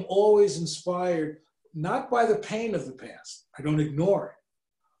 I am always inspired, not by the pain of the past, I don't ignore it,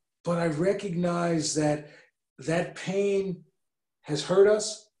 but I recognize that that pain has hurt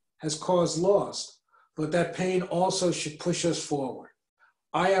us, has caused loss, but that pain also should push us forward.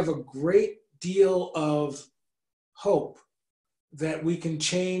 I have a great deal of hope that we can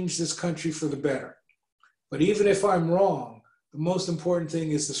change this country for the better. But even if I'm wrong, the most important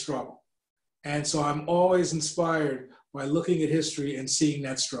thing is the struggle. And so I'm always inspired by looking at history and seeing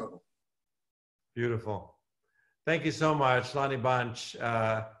that struggle. Beautiful. Thank you so much, Lonnie Bunch,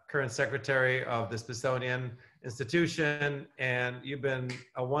 current secretary of the Smithsonian Institution, and you've been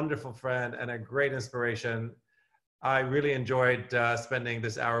a wonderful friend and a great inspiration. I really enjoyed spending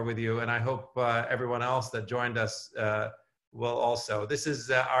this hour with you, and I hope everyone else that joined us will also. This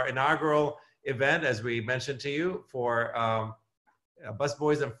is our inaugural event, as we mentioned to you, for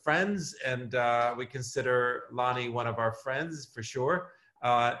Busboys and Friends, and we consider Lonnie one of our friends for sure.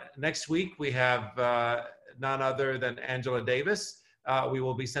 Next week, we have none other than Angela Davis. We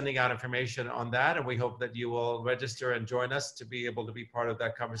will be sending out information on that, and we hope that you will register and join us to be able to be part of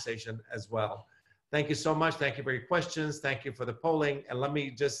that conversation as well. Thank you so much. Thank you for your questions. Thank you for the polling. And let me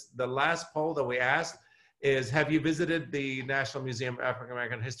just, the last poll that we asked is, have you visited the National Museum of African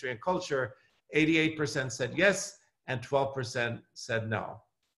American History and Culture? 88% said yes, and 12% said no.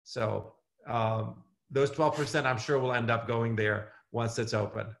 So those 12%, I'm sure, will end up going there once it's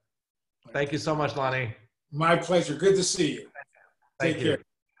open. Thank you so much, Lonnie. My pleasure. Good to see you. Thank Take you. care.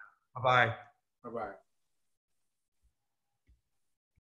 Bye-bye. Bye-bye.